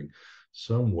volunteering.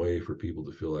 Some way for people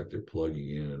to feel like they're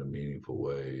plugging in a meaningful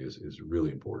way is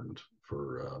really important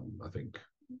for, I think,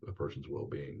 a person's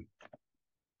well-being.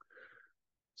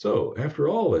 So after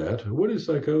all that, what is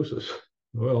psychosis?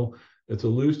 Well, It's a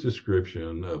loose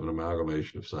description of an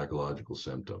amalgamation of psychological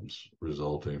symptoms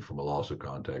resulting from a loss of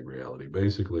contact reality.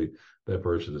 Basically, that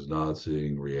person is not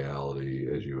seeing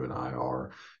reality as you and I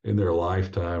are. In their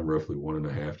lifetime, roughly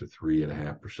 1.5 to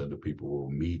 3.5% of people will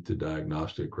meet the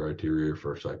diagnostic criteria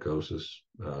for psychosis.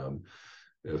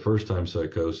 First time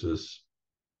psychosis,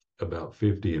 about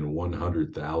 50 in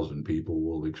 100,000 people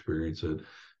will experience it.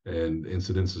 And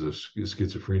incidences of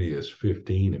schizophrenia is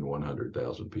 15 in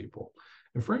 100,000 people.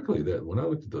 And frankly, that when I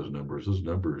looked at those numbers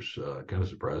kind of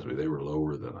surprised me. They were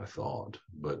lower than I thought.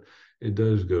 But it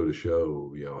does go to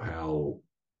show, how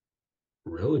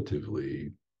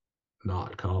relatively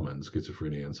not common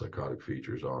schizophrenia and psychotic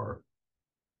features are.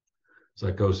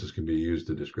 Psychosis can be used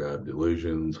to describe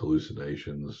delusions,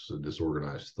 hallucinations,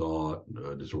 disorganized thought,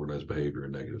 disorganized behavior,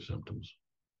 and negative symptoms.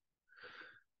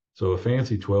 So a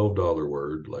fancy $12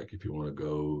 word, like if you want to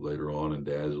go later on and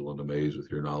dazzle and amaze with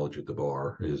your knowledge at the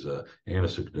bar, is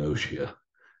anosognosia.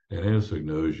 And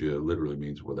anosognosia literally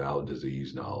means without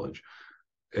disease knowledge.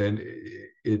 And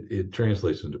it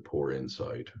translates into poor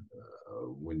insight.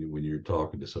 When you're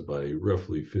talking to somebody,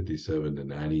 roughly 57 to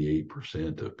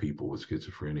 98% of people with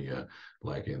schizophrenia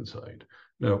lack insight.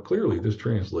 Now, clearly, this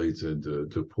translates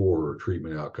into poor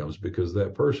treatment outcomes because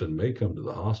that person may come to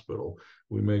the hospital.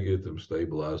 We may get them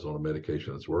stabilized on a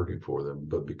medication that's working for them,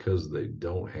 but because they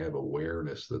don't have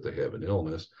awareness that they have an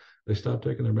illness, they stop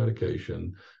taking their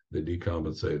medication, they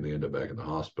decompensate, and they end up back in the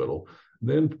hospital.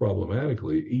 Then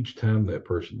problematically, each time that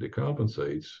person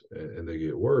decompensates and they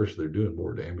get worse, they're doing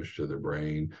more damage to their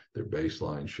brain, their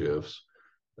baseline shifts.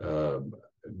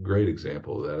 Great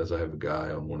example of that is I have a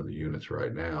guy on one of the units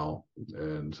right now,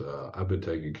 and I've been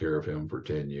taking care of him for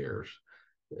 10 years.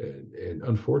 And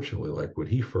unfortunately, like when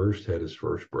he first had his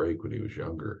first break when he was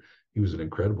younger, he was an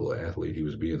incredible athlete. He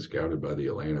was being scouted by the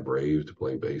Atlanta Braves to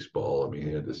play baseball. I mean,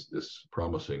 he had this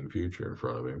promising future in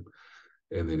front of him.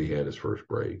 And then he had his first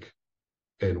break.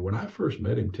 And when I first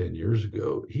met him 10 years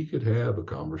ago, he could have a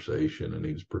conversation and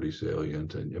he was pretty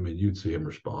salient. And I mean, you'd see him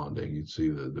responding, you'd see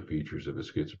the features of his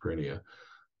schizophrenia.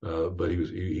 But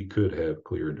he could have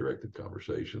clear and directed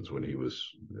conversations when he was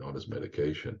on his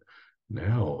medication.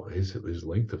 Now his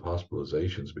length of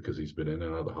hospitalizations, because he's been in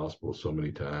and out of the hospital so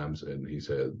many times and he's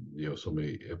had so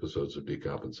many episodes of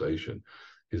decompensation,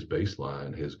 his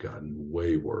baseline has gotten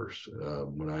way worse.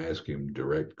 When I ask him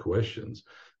direct questions,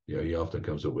 he often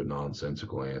comes up with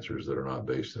nonsensical answers that are not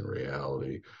based in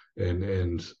reality.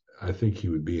 And I think he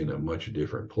would be in a much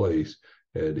different place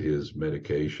had his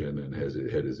medication and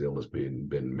had his illness been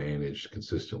managed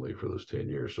consistently for those 10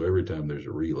 years. So every time there's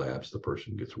a relapse, the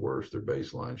person gets worse, their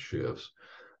baseline shifts,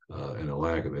 and a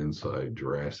lack of insight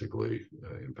drastically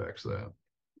impacts that.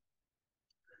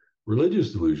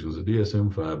 Religious delusions, the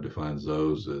DSM-5 defines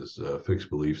those as fixed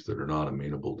beliefs that are not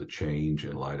amenable to change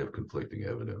in light of conflicting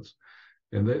evidence.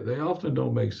 And they often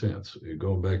don't make sense.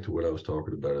 Going back to what I was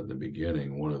talking about at the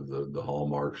beginning, one of the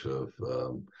hallmarks of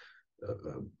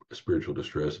spiritual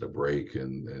distress and a break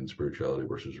in spirituality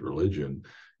versus religion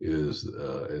is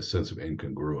a sense of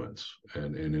incongruence.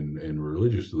 And in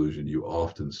religious delusion, you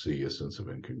often see a sense of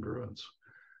incongruence.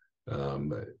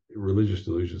 Religious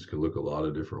delusions can look a lot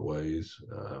of different ways.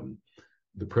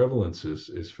 The prevalence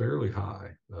is fairly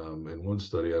high. In one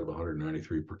study out of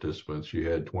 193 participants, you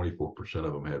had 24%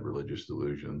 of them had religious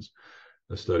delusions.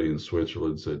 A study in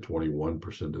Switzerland said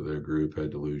 21% of their group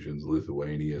had delusions.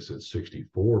 Lithuania said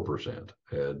 64%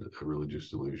 had religious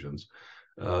delusions.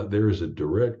 There is a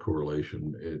direct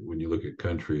correlation when you look at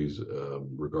countries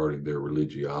regarding their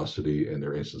religiosity and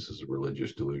their instances of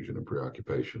religious delusion and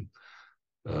preoccupation.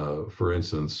 For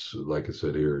instance, like I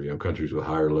said here, countries with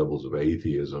higher levels of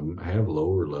atheism have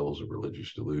lower levels of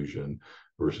religious delusion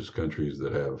versus countries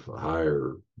that have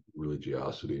higher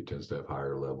religiosity tends to have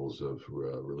higher levels of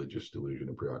religious delusion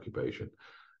and preoccupation.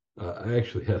 I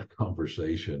actually had a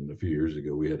conversation a few years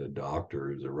ago. We had a doctor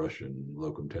who's a Russian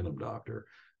locum tenens doctor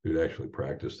who'd actually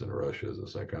practiced in Russia as a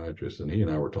psychiatrist. And he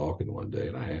and I were talking one day,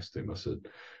 and I asked him, I said,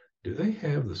 do they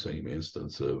have the same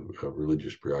instance of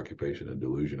religious preoccupation and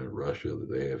delusion in Russia that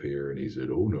they have here? And he said,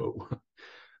 oh,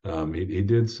 no. He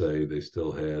did say they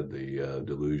still had the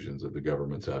delusions of the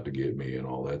government's out to get me and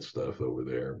all that stuff over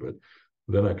there. But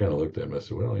then I kind of looked at him and I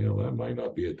said, well, that might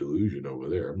not be a delusion over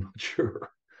there. I'm not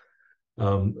sure.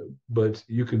 But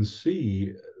you can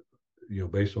see,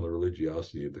 based on the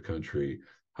religiosity of the country,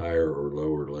 higher or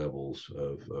lower levels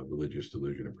of religious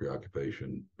delusion and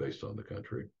preoccupation based on the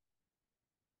country.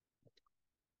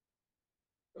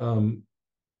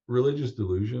 Religious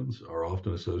delusions are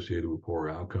often associated with poor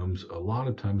outcomes, a lot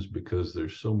of times because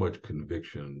there's so much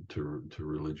conviction to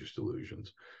religious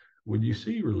delusions. when you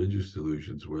see religious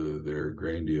delusions, whether they're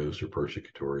grandiose or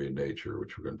persecutory in nature,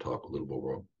 which we're going to talk a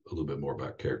little bit more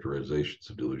about characterizations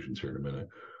of delusions here in a minute,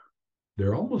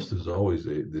 there almost is always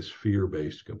this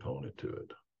fear-based component to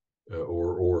it,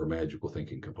 or a magical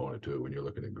thinking component to it when you're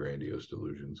looking at grandiose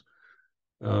delusions.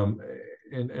 Um,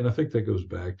 and I think that goes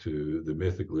back to the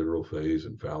mythic literal phase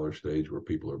and Fowler stage, where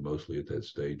people are mostly at that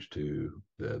stage too,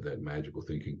 that magical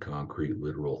thinking, concrete,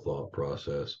 literal thought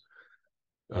process.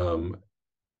 Um,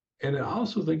 and I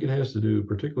also think it has to do,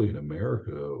 particularly in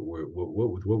America,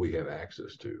 with what we have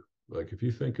access to. Like if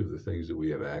you think of the things that we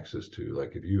have access to,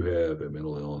 like if you have a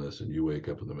mental illness and you wake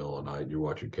up in the middle of the night and you're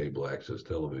watching cable access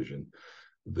television,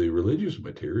 the religious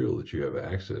material that you have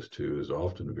access to is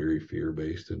often very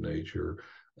fear-based in nature.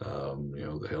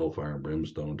 The hellfire and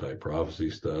brimstone type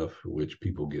prophecy stuff, which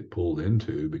people get pulled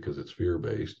into because it's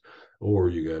fear-based. Or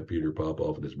you got Peter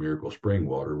Popoff and his miracle spring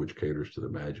water, which caters to the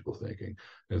magical thinking.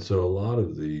 And so a lot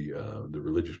of the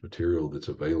religious material that's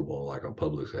available, like on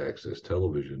public access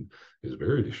television, is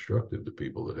very destructive to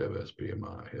people that have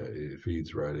SPMI. It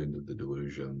feeds right into the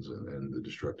delusions and the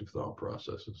destructive thought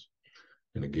processes.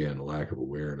 And again, lack of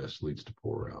awareness leads to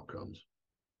poor outcomes.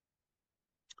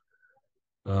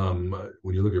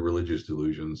 When you look at religious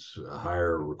delusions,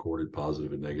 higher recorded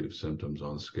positive and negative symptoms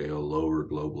on scale, lower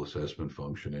global assessment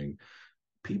functioning.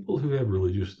 People who have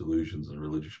religious delusions and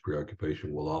religious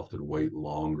preoccupation will often wait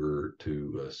longer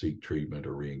to seek treatment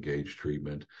or re-engage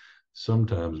treatment.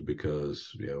 Sometimes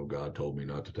because, God told me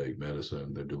not to take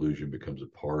medicine, the delusion becomes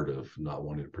a part of not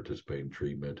wanting to participate in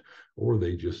treatment, or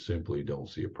they just simply don't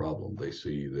see a problem. They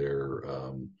see their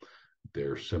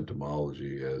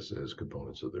symptomology as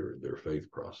components of their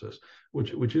faith process,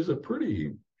 which is a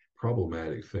pretty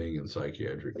problematic thing in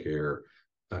psychiatric care.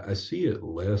 I see it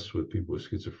less with people with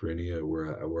schizophrenia,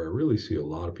 where I really see a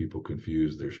lot of people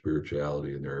confuse their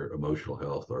spirituality and their emotional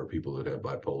health are people that have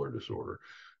bipolar disorder,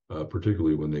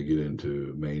 particularly when they get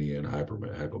into mania and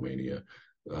hypomania.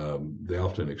 They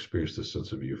often experience this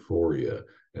sense of euphoria.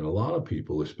 And a lot of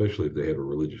people, especially if they have a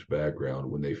religious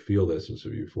background, when they feel that sense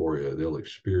of euphoria, they'll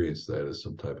experience that as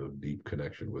some type of deep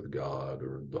connection with God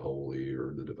or the holy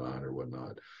or the divine or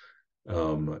whatnot.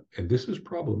 And this is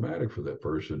problematic for that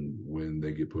person when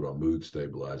they get put on mood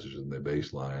stabilizers and their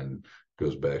baseline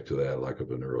goes back to that like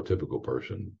of a neurotypical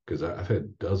person. Because I've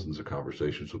had dozens of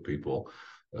conversations with people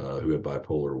who had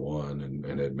bipolar 1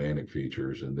 and had manic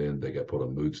features, and then they got put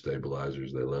on mood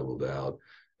stabilizers, they leveled out,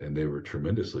 and they were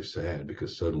tremendously sad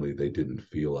because suddenly they didn't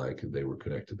feel like they were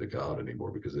connected to God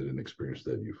anymore because they didn't experience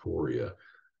that euphoria.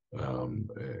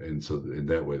 And so in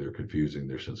that way, they're confusing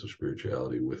their sense of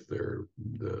spirituality with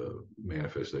the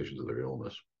manifestations of their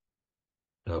illness.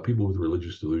 People with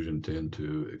religious delusion tend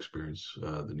to experience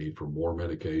the need for more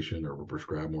medication or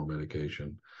prescribe more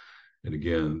medication. And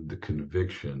again, the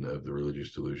conviction of the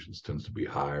religious delusions tends to be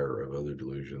higher of other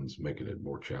delusions, making it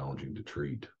more challenging to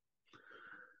treat.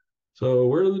 So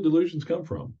where do the delusions come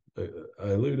from? I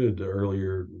alluded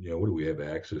earlier, what do we have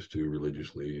access to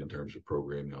religiously in terms of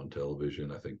programming on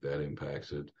television? I think that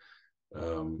impacts it.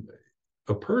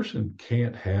 A person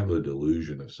can't have a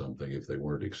delusion of something if they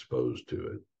weren't exposed to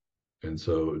it. And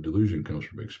so delusion comes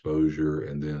from exposure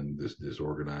and then this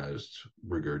disorganized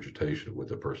regurgitation of what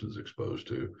the person's exposed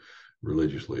to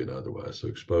religiously and otherwise. So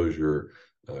exposure,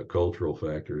 cultural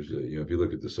factors, if you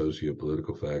look at the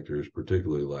socio-political factors,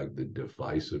 particularly like the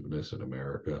divisiveness in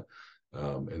America,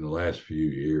 in the last few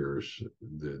years,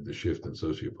 the shift in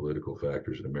socio-political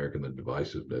factors in America and the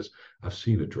divisiveness, I've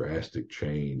seen a drastic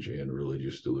change in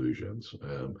religious delusions.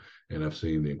 And I've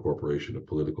seen the incorporation of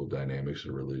political dynamics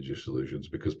in religious delusions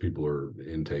because people are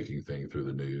intaking things through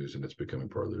the news and it's becoming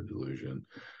part of their delusion.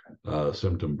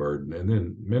 Symptom burden, and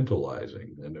then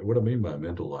mentalizing. And what I mean by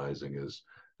mentalizing is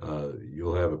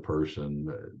you'll have a person.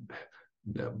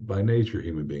 Now, by nature,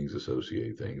 human beings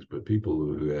associate things, but people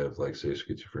who have, like, say,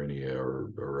 schizophrenia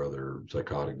or other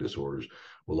psychotic disorders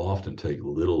will often take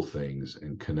little things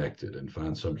and connect it and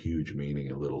find some huge meaning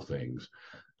in little things.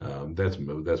 That's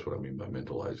what I mean by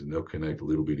mentalizing. They'll connect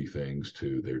little bitty things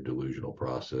to their delusional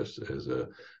process as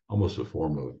almost a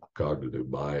form of cognitive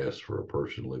bias for a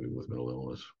person living with mental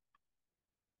illness.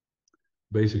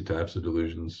 Basic types of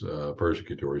delusions.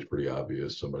 Persecutory is pretty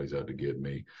obvious. Somebody's out to get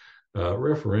me.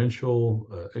 Referential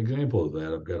example of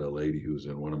that, I've got a lady who was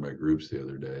in one of my groups the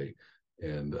other day,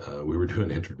 and we were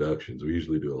doing introductions. We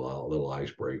usually do a little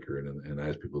icebreaker and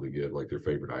ask people to give like their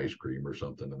favorite ice cream or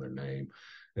something in their name.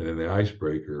 And in the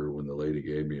icebreaker, when the lady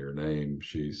gave me her name,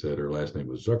 she said her last name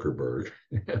was Zuckerberg.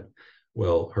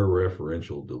 Well, her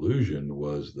referential delusion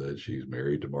was that she's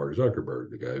married to Mark Zuckerberg,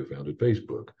 the guy who founded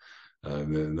Facebook.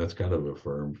 And then that's kind of a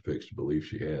firm, fixed belief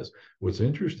she has. What's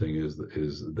interesting is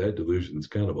that delusion is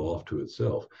kind of off to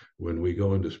itself. When we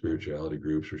go into spirituality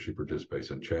groups or she participates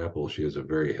in chapel, she has a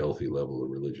very healthy level of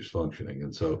religious functioning.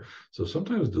 And so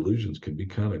sometimes delusions can be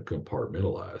kind of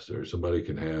compartmentalized. Or somebody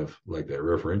can have like that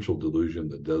referential delusion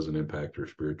that doesn't impact her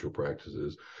spiritual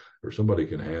practices, or somebody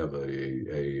can have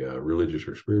a religious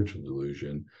or spiritual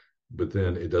delusion, but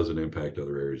then it doesn't impact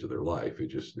other areas of their life. It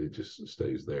just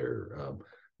stays there.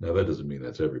 Now, that doesn't mean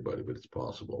that's everybody, but it's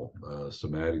possible.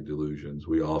 Somatic delusions,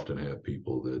 we often have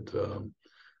people that,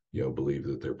 believe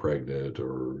that they're pregnant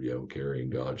or,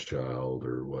 carrying God's child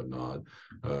or whatnot.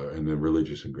 And then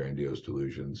religious and grandiose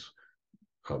delusions,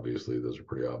 obviously, those are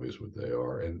pretty obvious what they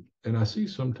are. And I see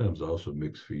sometimes also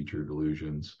mixed feature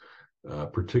delusions,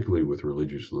 particularly with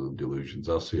religious delusions.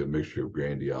 I'll see a mixture of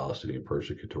grandiosity and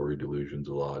persecutory delusions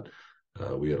a lot.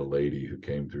 We had a lady who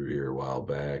came through here a while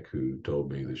back who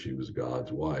told me that she was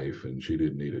God's wife and she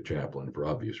didn't need a chaplain for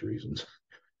obvious reasons.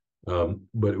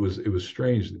 But it was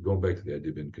strange that, going back to the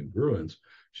idea of incongruence,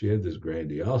 she had this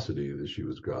grandiosity that she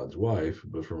was God's wife,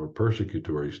 but from a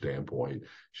persecutory standpoint,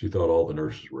 she thought all the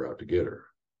nurses were out to get her.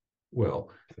 Well,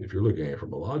 if you're looking at it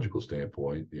from a logical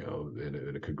standpoint,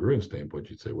 in a congruent standpoint,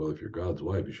 you'd say, well, if you're God's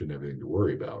wife, you shouldn't have anything to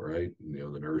worry about, right?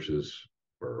 The nurses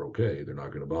are okay. They're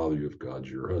not going to bother you if God's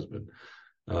your husband.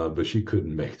 But she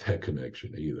couldn't make that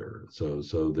connection either. So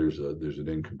there's an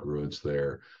incongruence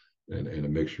there, and a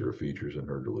mixture of features in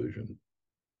her delusion.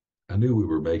 I knew we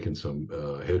were making some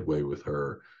headway with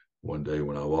her one day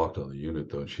when I walked on the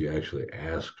unit, though, and she actually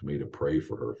asked me to pray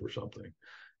for her for something.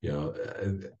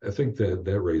 I think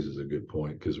that raises a good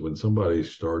point, because when somebody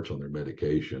starts on their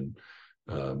medication,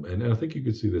 and I think you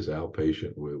could see this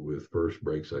outpatient with first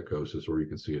break psychosis, or you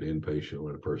can see it inpatient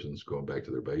when a person's going back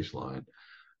to their baseline.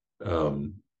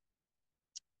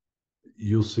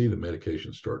 You'll see the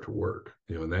medication start to work.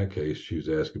 In that case, she was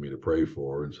asking me to pray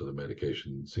for her, and so the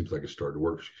medication seems like it started to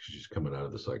work. She's coming out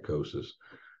of the psychosis.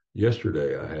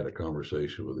 Yesterday, I had a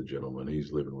conversation with a gentleman.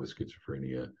 He's living with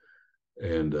schizophrenia.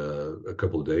 And a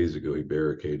couple of days ago, he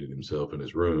barricaded himself in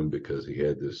his room because he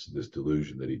had this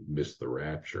delusion that he missed the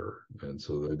rapture. And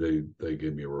so they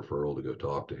gave me a referral to go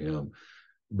talk to him.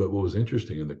 But what was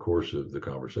interesting in the course of the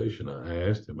conversation, I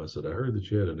asked him, I said, I heard that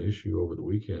you had an issue over the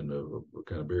weekend of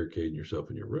kind of barricading yourself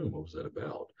in your room. What was that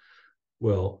about?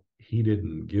 Well, he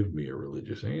didn't give me a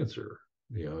religious answer.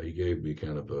 He gave me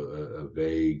kind of a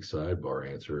vague sidebar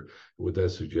answer. What that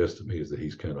suggests to me is that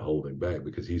he's kind of holding back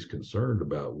because he's concerned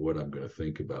about what I'm going to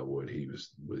think about what he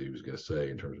was going to say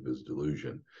in terms of his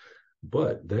delusion.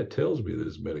 But that tells me that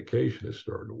his medication is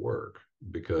starting to work,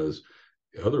 because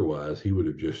otherwise he would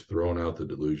have just thrown out the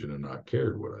delusion and not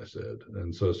cared what I said.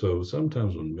 And so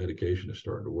sometimes when medication is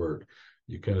starting to work,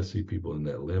 you kind of see people in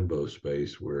that limbo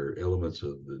space where elements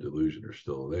of the delusion are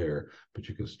still there, but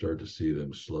you can start to see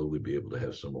them slowly be able to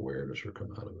have some awareness or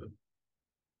come out of it.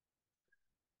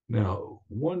 Now,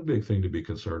 one big thing to be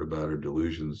concerned about are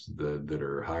delusions that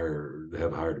are higher, that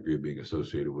have a higher degree of being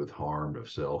associated with harm of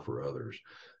self or others.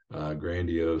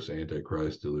 Grandiose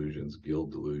antichrist delusions,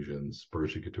 guilt delusions,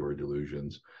 persecutory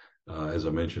delusions. As I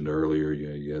mentioned earlier,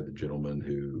 you had the gentleman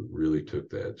who really took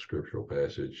that scriptural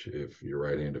passage, if your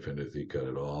right hand offendeth thee, cut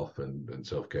it off, and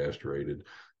self-castrated.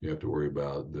 You have to worry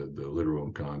about the literal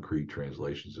and concrete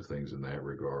translations of things in that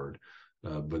regard.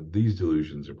 But these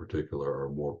delusions in particular are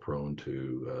more prone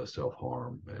to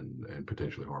self-harm and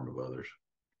potentially harm of others.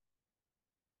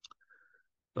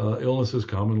 Illnesses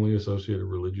commonly associated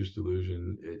with religious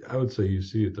delusion. I would say you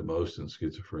see it the most in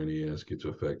schizophrenia,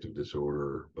 schizoaffective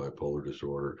disorder, bipolar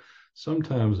disorder,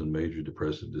 sometimes in major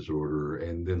depressive disorder,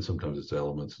 and then sometimes it's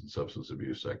elements in substance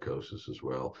abuse psychosis as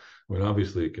well. I mean,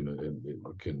 obviously it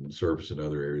can surface in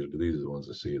other areas, but these are the ones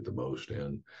I see it the most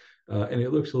in. And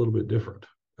it looks a little bit different.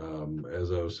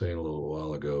 As I was saying a little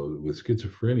while ago, with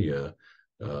schizophrenia,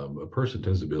 a person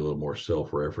tends to be a little more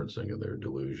self-referencing in their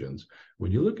delusions.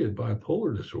 When you look at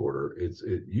bipolar disorder, it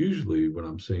usually, when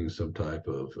I'm seeing some type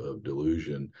of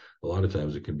delusion, a lot of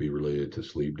times it can be related to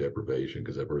sleep deprivation,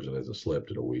 because that person hasn't slept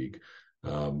in a week,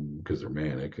 because they're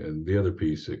manic. And the other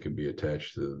piece, it can be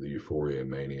attached to the euphoria and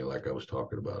mania, like I was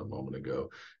talking about a moment ago.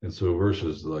 And so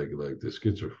versus like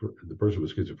the person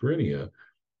with schizophrenia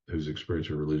who's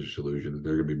experiencing a religious delusion,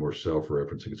 they're going to be more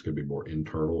self-referencing. It's going to be more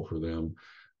internal for them.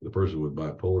 The person with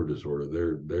bipolar disorder,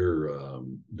 their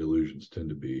delusions tend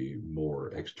to be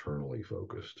more externally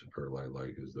focused, or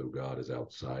like as though God is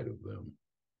outside of them.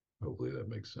 Hopefully that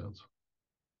makes sense.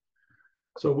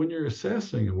 So when you're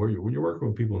assessing and when you're working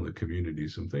with people in the community,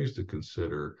 some things to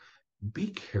consider: be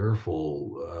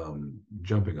careful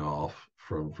jumping off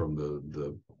from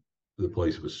the the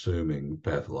place of assuming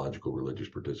pathological religious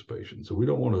participation. So we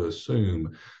don't want to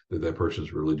assume that that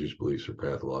person's religious beliefs are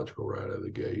pathological right out of the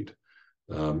gate.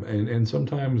 And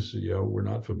sometimes, we're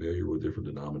not familiar with different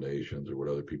denominations or what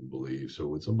other people believe. So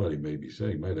what somebody may be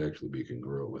saying might actually be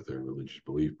congruent with their religious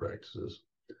belief practices.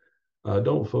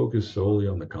 Don't focus solely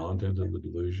on the content of the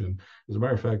delusion. As a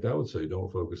matter of fact, I would say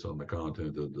don't focus on the content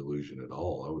of the delusion at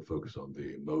all. I would focus on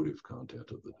the emotive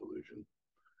content of the delusion,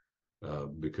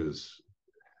 because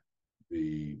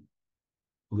the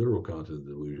literal content of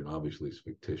the delusion obviously is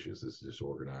fictitious, it's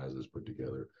disorganized, it's put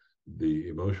together. The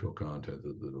emotional content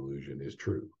of the delusion is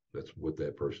true. That's what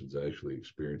that person's actually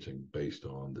experiencing based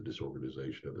on the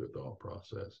disorganization of their thought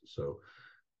process. So,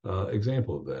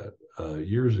 example of that,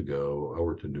 years ago, I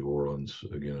worked in New Orleans,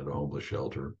 again, at a homeless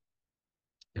shelter,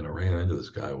 and I ran into this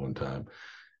guy one time,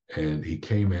 and he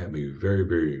came at me very,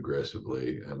 very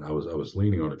aggressively. And I was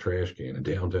leaning on a trash can in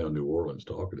downtown New Orleans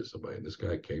talking to somebody, and this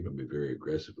guy came at me very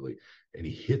aggressively, and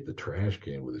he hit the trash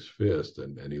can with his fist,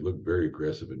 and he looked very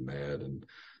aggressive and mad. And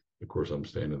of course, I'm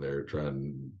standing there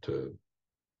trying to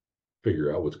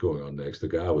figure out what's going on next. The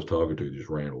guy I was talking to just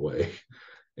ran away.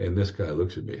 And this guy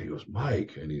looks at me and he goes,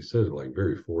 Mike, and he said it like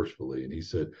very forcefully. And he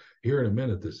said, here in a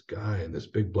minute, this guy in this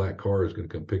big black car is going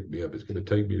to come pick me up. It's going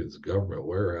to take me to this government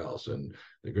warehouse, and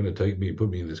they're going to take me and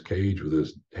put me in this cage with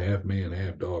this half man,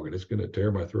 half dog, and it's going to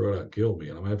tear my throat out and kill me.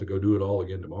 And I'm going to have to go do it all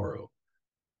again tomorrow.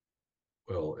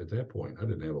 Well, at that point, I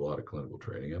didn't have a lot of clinical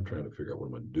training. I'm trying to figure out what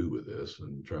I'm going to do with this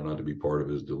and try not to be part of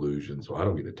his delusion so I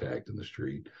don't get attacked in the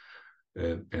street.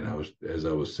 And as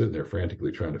I was sitting there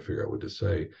frantically trying to figure out what to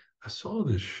say, I saw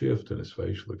this shift in his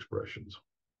facial expressions.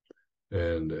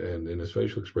 And in his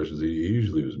facial expressions, he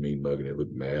usually was mean mugging. He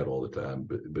looked mad all the time.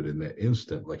 But in that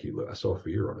instant, I saw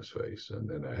fear on his face.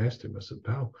 And I asked him, I said,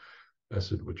 pal, I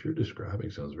said, what you're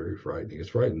describing sounds very frightening. It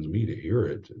frightens me to hear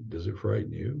it. Does it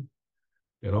frighten you?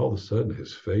 And all of a sudden,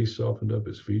 his face softened up,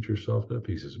 his features softened up.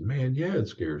 He says, man, yeah, it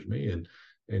scares me.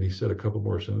 And he said a couple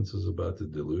more sentences about the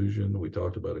delusion. We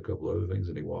talked about a couple other things,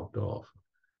 and he walked off.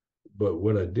 But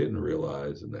what I didn't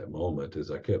realize in that moment is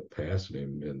I kept passing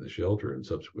him in the shelter in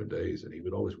subsequent days, and he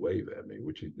would always wave at me,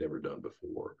 which he'd never done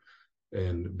before.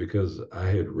 And because I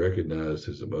had recognized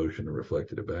his emotion and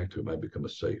reflected it back to him, I'd become a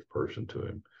safe person to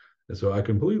him. And so I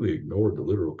completely ignored the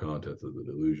literal content of the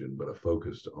delusion, but I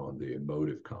focused on the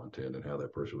emotive content and how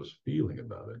that person was feeling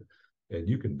about it. And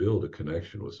you can build a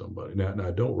connection with somebody. Now,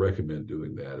 I don't recommend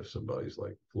doing that if somebody's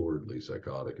like floridly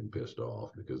psychotic and pissed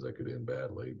off, because that could end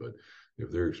badly. But if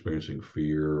they're experiencing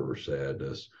fear or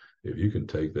sadness, if you can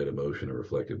take that emotion and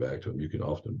reflect it back to them, you can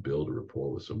often build a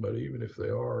rapport with somebody, even if they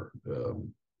are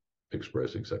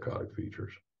expressing psychotic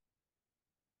features.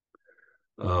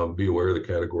 Be aware of the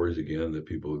categories, again,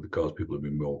 that cause people to be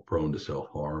more prone to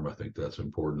self-harm. I think that's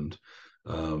important.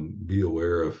 Be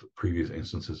aware of previous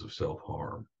instances of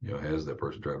self-harm. Has that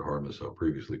person tried to harm themselves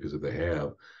previously? Because if they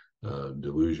have,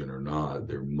 delusion or not,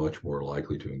 they're much more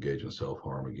likely to engage in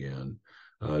self-harm again.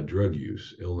 Drug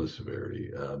use, illness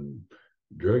severity.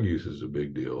 Drug use is a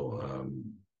big deal,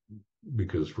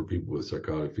 because for people with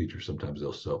psychotic features, sometimes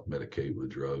they'll self-medicate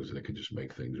with drugs, and it can just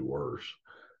make things worse.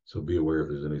 So be aware if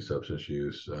there's any substance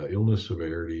use, illness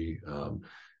severity,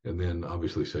 and then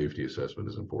obviously safety assessment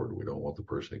is important. We don't want the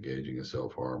person engaging in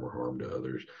self-harm or harm to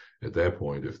others. At that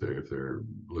point, if they're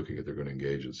looking at they're going to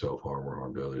engage in self-harm or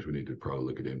harm to others, we need to probably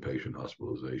look at inpatient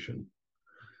hospitalization.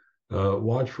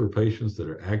 Watch for patients that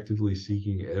are actively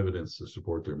seeking evidence to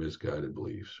support their misguided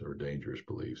beliefs or dangerous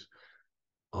beliefs.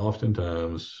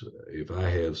 Oftentimes, if I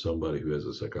have somebody who has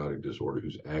a psychotic disorder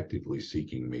who's actively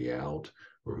seeking me out,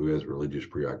 or who has religious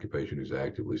preoccupation who's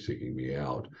actively seeking me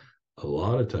out, a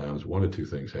lot of times one of two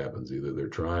things happens. Either they're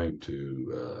trying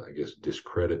to,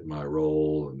 discredit my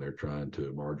role, and they're trying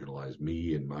to marginalize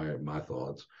me and my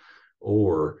thoughts,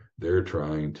 or they're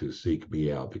trying to seek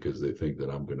me out because they think that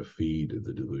I'm going to feed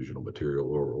the delusional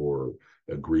material or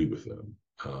agree with them.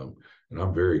 And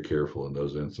I'm very careful in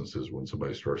those instances when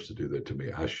somebody starts to do that to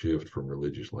me. I shift from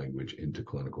religious language into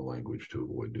clinical language to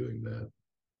avoid doing that.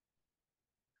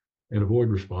 And avoid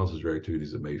responses or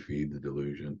activities that may feed the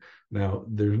delusion. Now,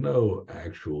 there's no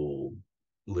actual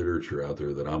literature out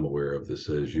there that I'm aware of that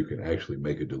says you can actually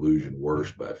make a delusion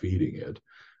worse by feeding it,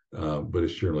 but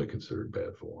it's generally considered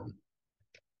bad form.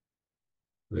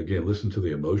 And again, listen to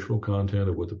the emotional content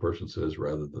of what the person says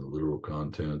rather than the literal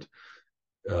content.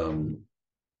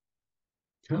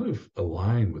 Kind of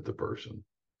align with the person.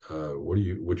 What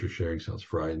you're sharing sounds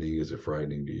frightening. Is it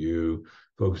frightening to you?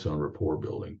 Focus on rapport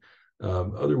building.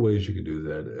 Other ways you can do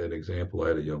that. An example, I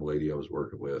had a young lady I was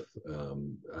working with.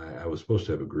 I was supposed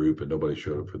to have a group and nobody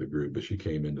showed up for the group, but she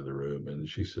came into the room and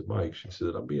she said, Mike, she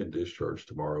said, I'm being discharged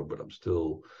tomorrow, but I'm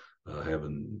still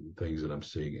having things that I'm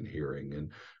seeing and hearing. And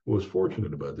what was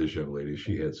fortunate about this young lady,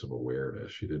 she had some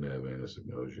awareness. She didn't have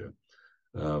anosognosia.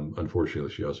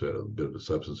 Unfortunately, she also had a bit of a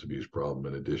substance abuse problem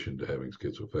in addition to having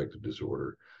schizoaffective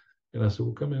disorder. And I said,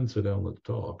 well, come in, sit down, let's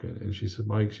talk. And she said,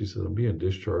 Mike, she said, I'm being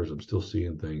discharged. I'm still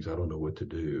seeing things. I don't know what to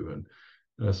do.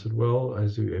 And I said, well, I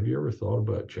said, have you ever thought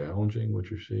about challenging what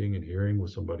you're seeing and hearing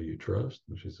with somebody you trust?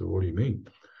 And she said, what do you mean?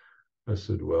 I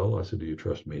said, well, I said, do you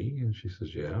trust me? And she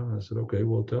says, yeah. I said, okay,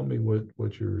 well, tell me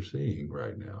what you're seeing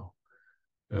right now.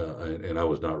 And I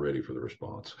was not ready for the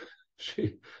response.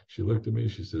 She looked at me.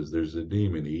 She says, "There's a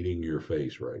demon eating your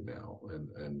face right now,"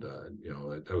 and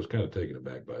I was kind of taken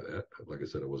aback by that. Like I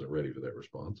said, I wasn't ready for that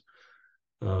response.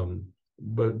 Um,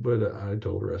 but I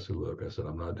told her, I said, "Look, I said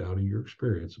I'm not doubting your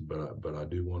experience, but I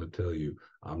do want to tell you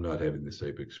I'm not having the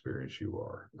same experience you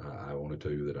are. I want to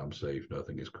tell you that I'm safe.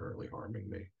 Nothing is currently harming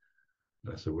me."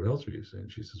 And I said, what else are you seeing?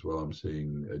 She says, well, I'm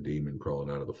seeing a demon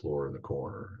crawling out of the floor in the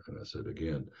corner. And I said,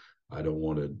 again, I don't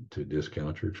want to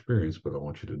discount your experience, but I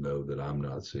want you to know that I'm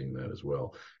not seeing that as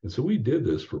well. And so we did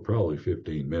this for probably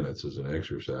 15 minutes as an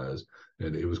exercise.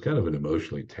 And it was kind of an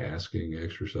emotionally tasking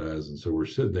exercise. And so we're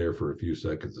sitting there for a few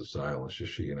seconds of silence,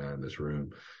 just she and I in this room.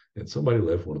 And somebody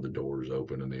left one of the doors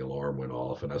open and the alarm went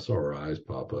off. And I saw her eyes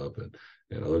pop up and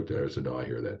I looked at her and said, no, I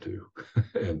hear that too.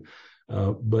 and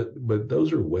but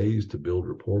those are ways to build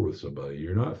rapport with somebody.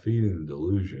 You're not feeding the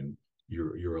delusion.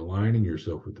 You're aligning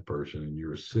yourself with the person and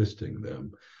you're assisting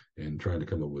them and trying to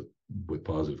come up with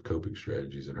positive coping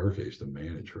strategies. In her case, to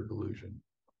manage her delusion.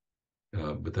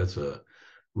 But that's a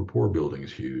rapport building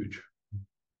is huge.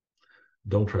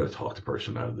 Don't try to talk the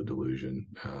person out of the delusion.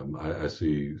 I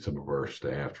see some of our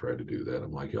staff try to do that.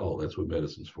 I'm like, oh, that's what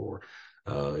medicine's for.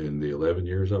 In the 11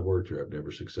 years I've worked here, I've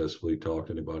never successfully talked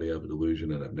anybody out of a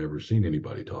delusion, and I've never seen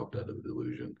anybody talked out of a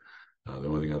delusion. The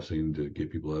only thing I've seen to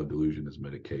get people out of delusion is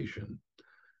medication.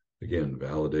 Again,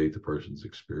 validate the person's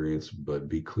experience, but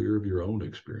be clear of your own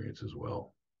experience as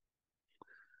well.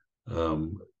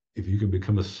 If you can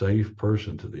become a safe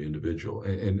person to the individual,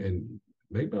 and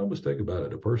make no mistake about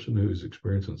it, a person who's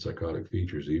experiencing psychotic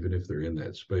features, even if they're in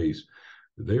that space,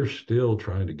 they're still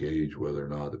trying to gauge whether or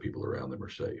not the people around them are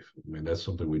safe. I mean, that's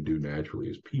something we do naturally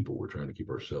as people. We're trying to keep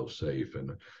ourselves safe.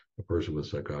 And a person with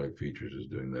psychotic features is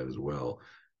doing that as well.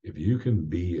 If you can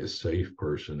be a safe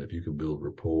person, if you can build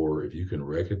rapport, if you can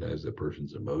recognize that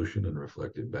person's emotion and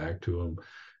reflect it back to them,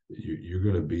 you're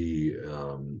going to be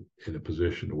in a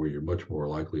position where you're much more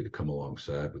likely to come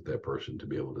alongside with that person to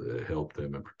be able to help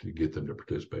them and to get them to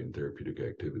participate in therapeutic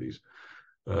activities.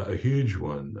 A huge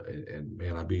one, and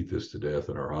man, I beat this to death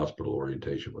in our hospital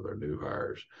orientation with our new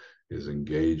hires, is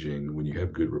engaging. When you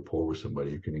have good rapport with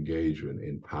somebody, you can engage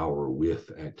in power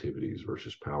with activities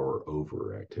versus power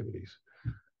over activities.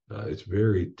 It's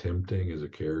very tempting as a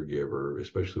caregiver,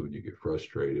 especially when you get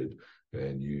frustrated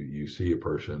and you see a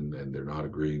person and they're not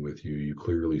agreeing with you. You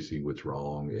clearly see what's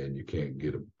wrong and you can't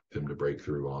get them to break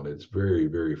through on it. It's very,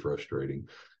 very frustrating.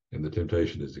 And the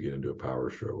temptation is to get into a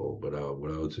power struggle. But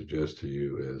what I would suggest to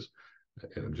you is,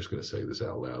 and I'm just going to say this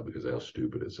out loud because of how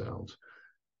stupid it sounds.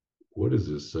 What does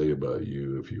this say about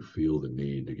you if you feel the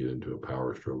need to get into a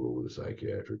power struggle with a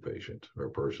psychiatric patient or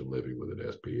a person living with an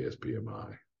SP,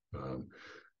 SPMI?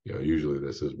 Usually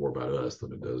this says more about us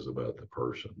than it does about the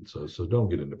person. So don't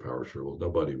get into power struggles.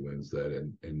 Nobody wins that,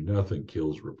 and nothing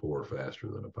kills rapport faster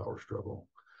than a power struggle.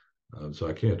 So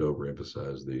I can't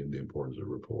overemphasize the importance of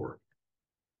rapport.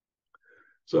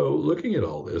 So looking at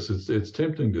all this, it's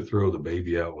tempting to throw the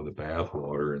baby out with the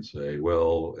bathwater and say,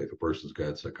 well, if a person's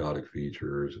got psychotic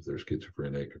features, if they're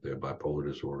schizophrenic, if they have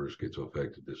bipolar disorder,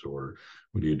 schizoaffective disorder,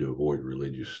 we need to avoid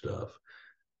religious stuff.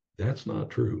 That's not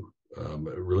true.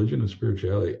 Religion and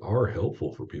spirituality are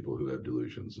helpful for people who have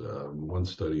delusions. One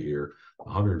study here,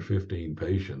 115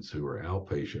 patients who are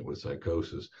outpatient with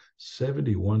psychosis,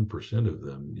 71% of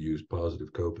them used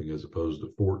positive coping as opposed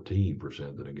to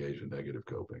 14% that engage in negative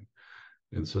coping.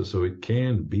 And so it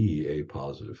can be a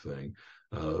positive thing.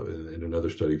 In another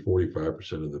study,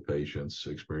 45% of the patients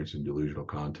experiencing delusional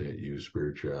content use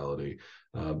spirituality.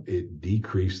 It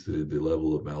decreased the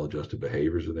level of maladjusted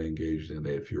behaviors that they engaged in.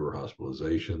 They had fewer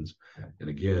hospitalizations. And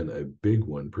again, a big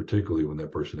one, particularly when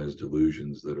that person has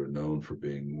delusions that are known for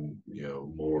being,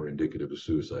 more indicative of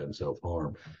suicide and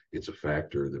self-harm, it's a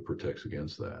factor that protects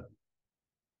against that.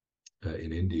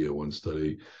 In India, one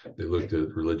study, they looked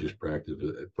at religious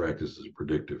practice as a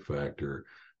predictive factor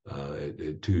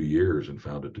at 2 years and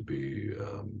found it to be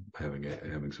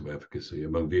having some efficacy.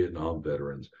 Among Vietnam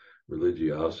veterans,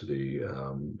 religiosity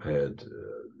had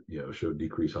showed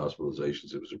decreased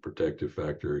hospitalizations. It was a protective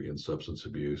factor against substance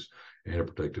abuse and a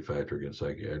protective factor against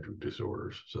psychiatric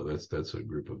disorders. So that's a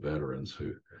group of veterans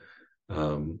who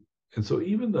And so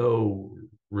even though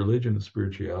religion and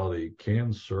spirituality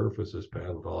can surface as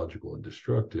pathological and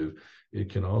destructive, it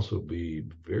can also be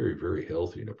very, very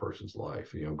healthy in a person's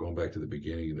life. Going back to the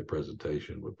beginning of the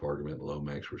presentation, what Pargament and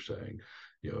Lomax were saying,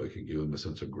 it can give them a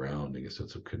sense of grounding, a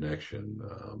sense of connection,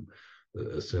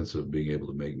 a sense of being able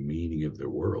to make meaning of their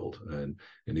world. And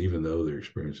even though they're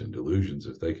experiencing delusions,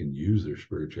 if they can use their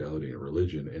spirituality and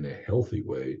religion in a healthy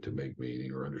way to make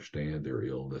meaning or understand their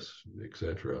illness,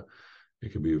 etc.,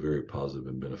 it can be a very positive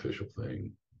and beneficial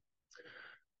thing.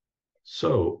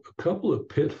 So, a couple of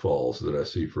pitfalls that I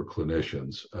see for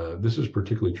clinicians. This is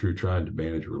particularly true trying to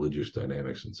manage religious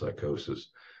dynamics and psychosis.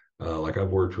 Like I've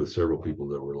worked with several people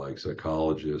that were like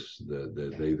psychologists,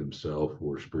 that they themselves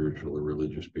were spiritual or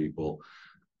religious people.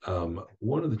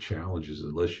 One of the challenges,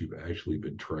 unless you've actually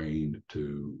been trained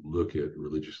to look at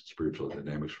religious and spiritual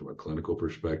dynamics from a clinical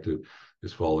perspective,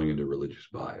 is falling into religious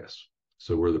bias.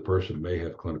 So where the person may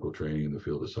have clinical training in the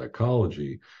field of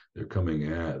psychology, they're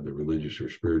coming at the religious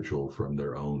or spiritual from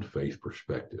their own faith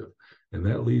perspective. And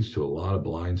that leads to a lot of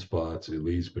blind spots. It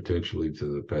leads potentially to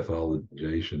the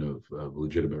pathologization of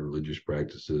legitimate religious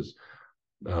practices.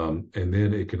 And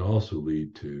then it can also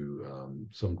lead to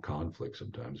some conflict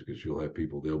sometimes, because you'll have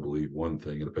people, they'll believe one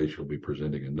thing and the patient will be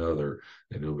presenting another,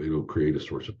 and it'll create a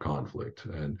source of conflict.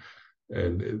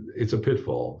 And it's a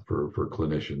pitfall for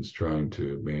clinicians trying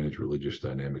to manage religious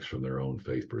dynamics from their own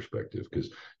faith perspective, because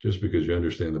just because you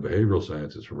understand the behavioral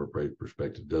sciences from a faith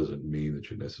perspective doesn't mean that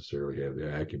you necessarily have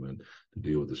the acumen to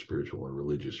deal with the spiritual and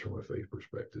religious from a faith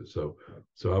perspective. So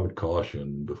I would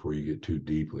caution before you get too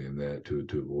deeply in that to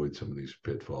avoid some of these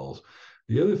pitfalls.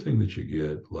 The other thing that you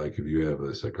get, like if you have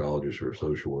a psychologist or a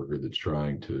social worker that's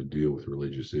trying to deal with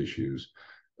religious issues,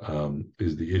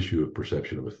 is the issue of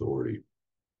perception of authority.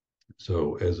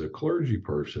 So, as a clergy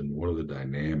person, one of the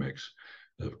dynamics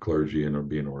of clergy and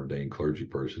being an ordained clergy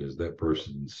person is that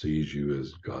person sees you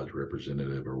as God's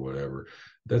representative or whatever.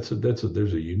 There's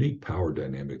a unique power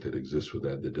dynamic that exists with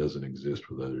that doesn't exist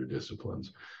with other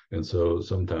disciplines. And so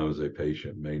sometimes a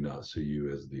patient may not see you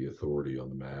as the authority on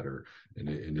the matter, and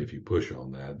if you push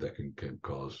on that, that can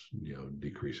cause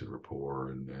decrease in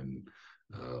rapport and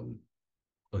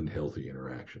unhealthy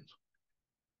interactions.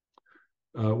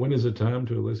 When is it time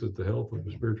to elicit the help of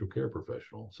a spiritual care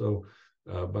professional? So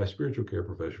by spiritual care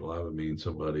professional, I would mean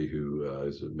somebody who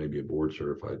is maybe a board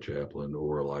certified chaplain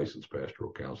or a licensed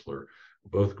pastoral counselor.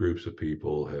 Both groups of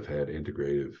people have had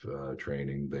integrative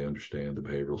training. They understand the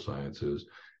behavioral sciences,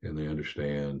 and they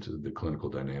understand the clinical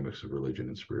dynamics of religion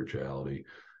and spirituality.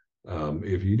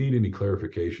 If you need any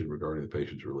clarification regarding the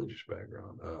patient's religious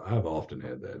background, I've often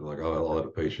had that. Like I'll let a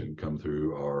patient come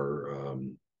through our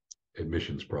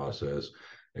admissions process,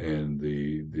 and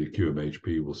the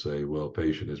QMHP will say, well,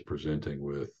 patient is presenting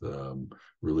with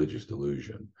religious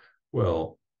delusion.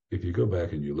 Well, if you go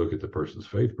back and you look at the person's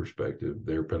faith perspective,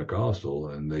 they're Pentecostal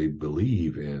and they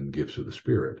believe in gifts of the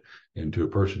Spirit. And to a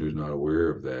person who's not aware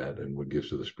of that and what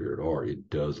gifts of the Spirit are, it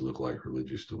does look like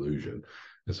religious delusion.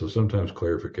 And so sometimes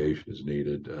clarification is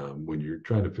needed when you're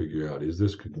trying to figure out, is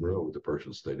this congruent with the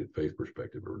person's stated faith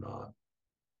perspective or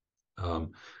not?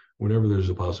 Whenever there's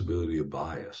a possibility of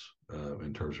bias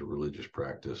in terms of religious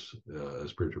practice, a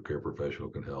spiritual care professional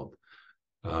can help.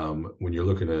 When you're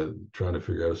looking at trying to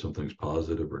figure out if something's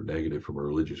positive or negative from a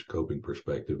religious coping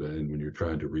perspective, and when you're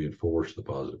trying to reinforce the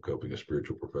positive coping, a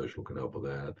spiritual professional can help with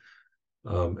that.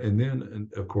 And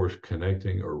then, of course,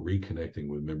 connecting or reconnecting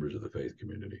with members of the faith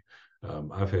community.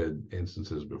 I've had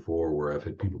instances before where I've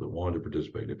had people that wanted to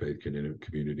participate in a faith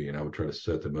community, and I would try to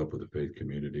set them up with a faith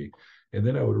community. And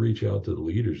then I would reach out to the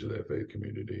leaders of that faith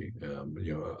community,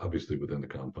 obviously within the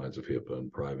confines of HIPAA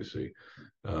and privacy.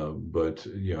 But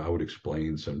I would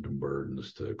explain symptom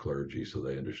burdens to clergy so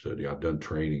they understood. I've done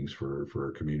trainings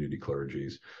for community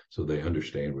clergies so they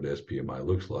understand what SPMI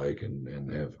looks like,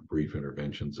 and have brief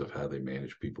interventions of how they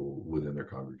manage people within their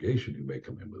congregation who may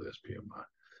come in with SPMI.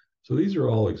 So these are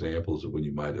all examples of when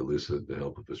you might elicit the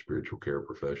help of a spiritual care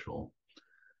professional.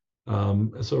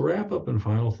 So wrap up and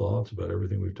final thoughts about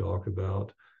everything we've talked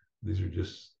about.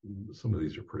 Some of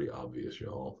these are pretty obvious,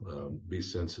 y'all. Be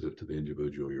sensitive to the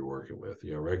individual you're working with.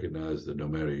 Recognize that no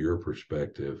matter your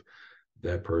perspective,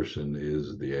 that person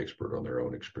is the expert on their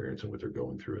own experience and what they're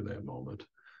going through in that moment.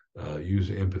 Use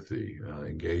empathy,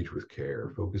 engage with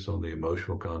care, focus on the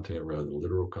emotional content rather than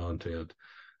literal content.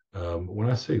 When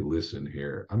I say listen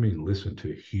here, I mean listen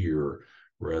to hear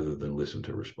rather than listen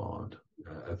to respond.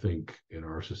 I think in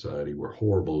our society, we're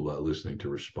horrible about listening to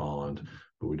respond,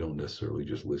 but we don't necessarily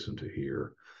just listen to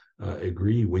hear.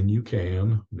 Agree when you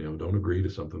can. Don't agree to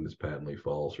something that's patently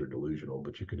false or delusional,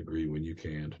 but you can agree when you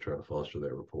can to try to foster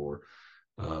that rapport.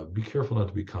 Be careful not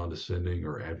to be condescending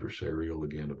or adversarial.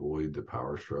 Again, avoid the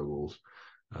power struggles.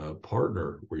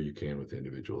 Partner where you can with the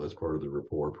individual. That's part of the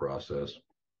rapport process.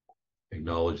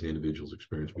 Acknowledge the individual's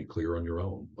experience. Be clear on your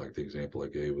own, like the example I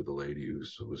gave with the lady who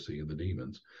was seeing the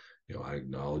demons. I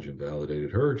acknowledge and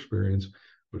validated her experience,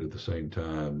 but at the same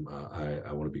time,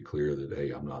 I want to be clear that,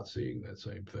 hey, I'm not seeing that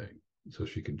same thing. So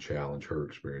she can challenge her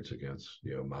experience against,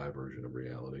 my version of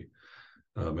reality.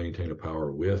 Maintain a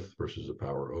power with versus a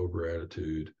power over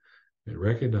attitude, and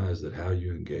recognize that how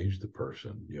you engage the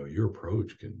person, your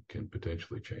approach can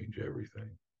potentially change everything.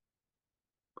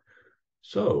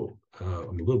 So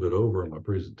I'm a little bit over on my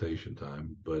presentation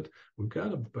time, but we've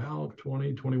got about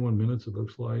 20, 21 minutes, it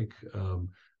looks like.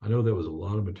 I know that was a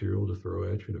lot of material to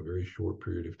throw at you in a very short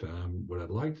period of time. What I'd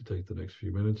like to take the next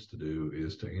few minutes to do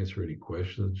is to answer any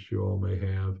questions you all may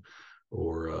have,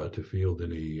 or to field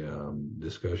any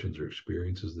discussions or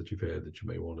experiences that you've had that you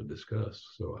may want to discuss.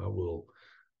 So I will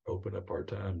open up our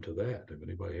time to that. If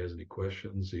anybody has any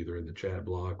questions, either in the chat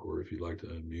block or if you'd like to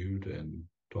unmute and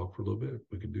talk for a little bit,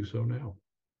 we can do so now.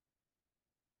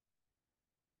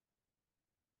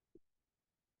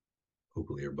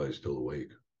 Hopefully everybody's still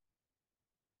awake.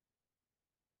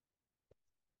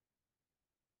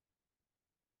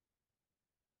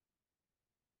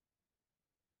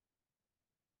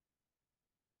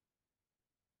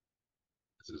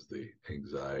 This is the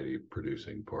anxiety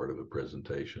producing part of a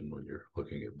presentation when you're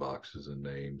looking at boxes and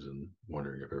names and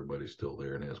wondering if everybody's still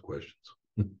there and has questions.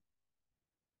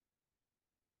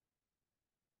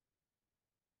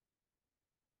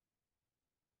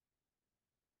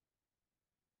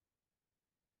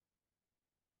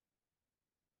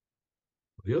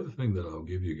 The other thing that I'll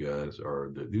give you guys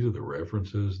are these are the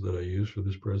references that I use for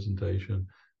this presentation.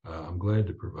 I'm glad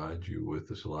to provide you with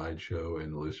the slideshow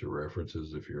and the list of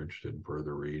references if you're interested in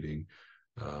further reading,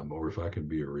 or if I can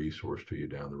be a resource to you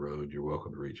down the road, you're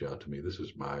welcome to reach out to me. This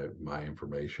is my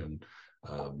information.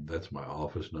 That's my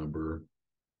office number.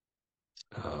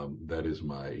 That is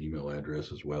my email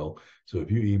address as well. So if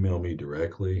you email me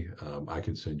directly, I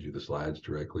can send you the slides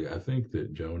directly. I think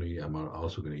that Joni, I'm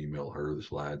also going to email her the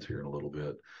slides here in a little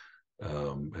bit.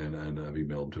 And I've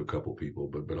emailed them to a couple people,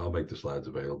 but I'll make the slides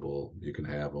available. You can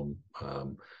have them,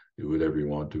 do whatever you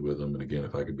want to with them. And again,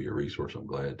 if I could be a resource, I'm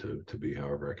glad to be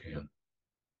however I can.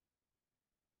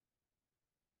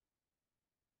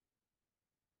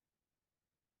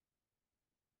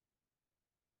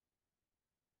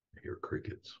 I hear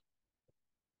crickets.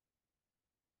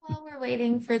 While we're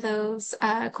waiting for those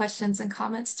questions and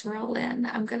comments to roll in,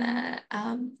 I'm gonna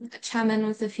chime in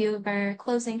with a few of our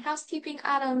closing housekeeping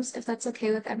items, if that's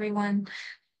okay with everyone.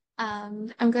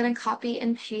 I'm gonna copy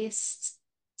and paste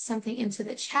something into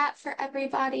the chat for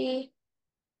everybody.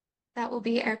 That will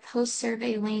be our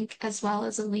post-survey link, as well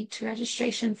as a link to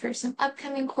registration for some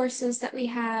upcoming courses that we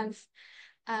have.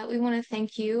 We want to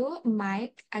thank you,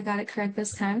 Mike. I got it correct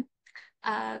this time.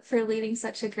 For leading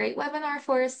such a great webinar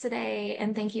for us today.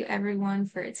 And thank you everyone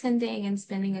for attending and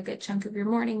spending a good chunk of your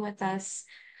morning with us.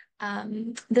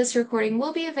 This recording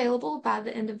will be available by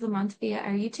the end of the month via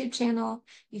our YouTube channel.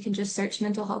 You can just search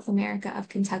Mental Health America of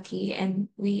Kentucky, and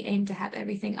we aim to have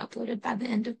everything uploaded by the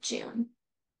end of June.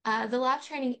 The lab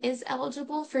training is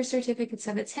eligible for certificates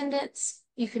of attendance.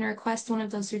 You can request one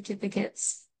of those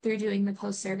certificates through doing the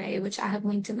post survey, which I have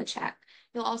linked in the chat.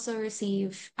 You'll also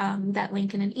receive that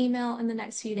link in an email in the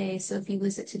next few days. So if you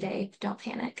lose it today, don't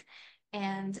panic.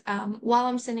 And while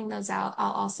I'm sending those out,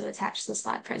 I'll also attach the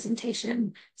slide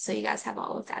presentation so you guys have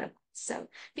all of that. So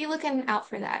be looking out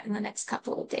for that in the next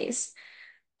couple of days.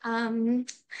 I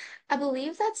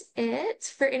believe that's it.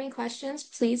 For any questions,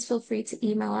 please feel free to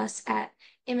email us at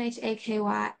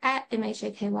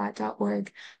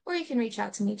mhaky@mhaky.org, or you can reach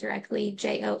out to me directly,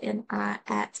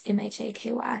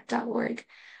 joni@mhaky.org.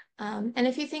 And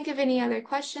if you think of any other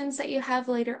questions that you have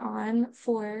later on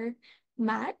for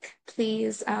Mac,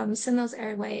 please send those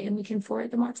our way and we can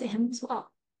forward them on to him as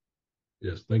well.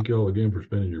 Yes, thank you all again for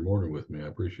spending your morning with me. I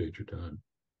appreciate your time.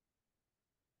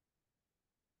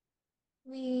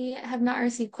 We have not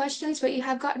received questions, but you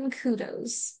have gotten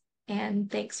kudos,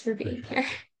 and thanks for being here.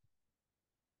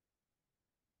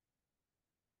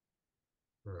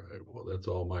 All right. Well, that's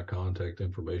all my contact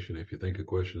information. If you think of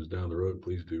questions down the road,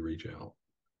 please do reach out.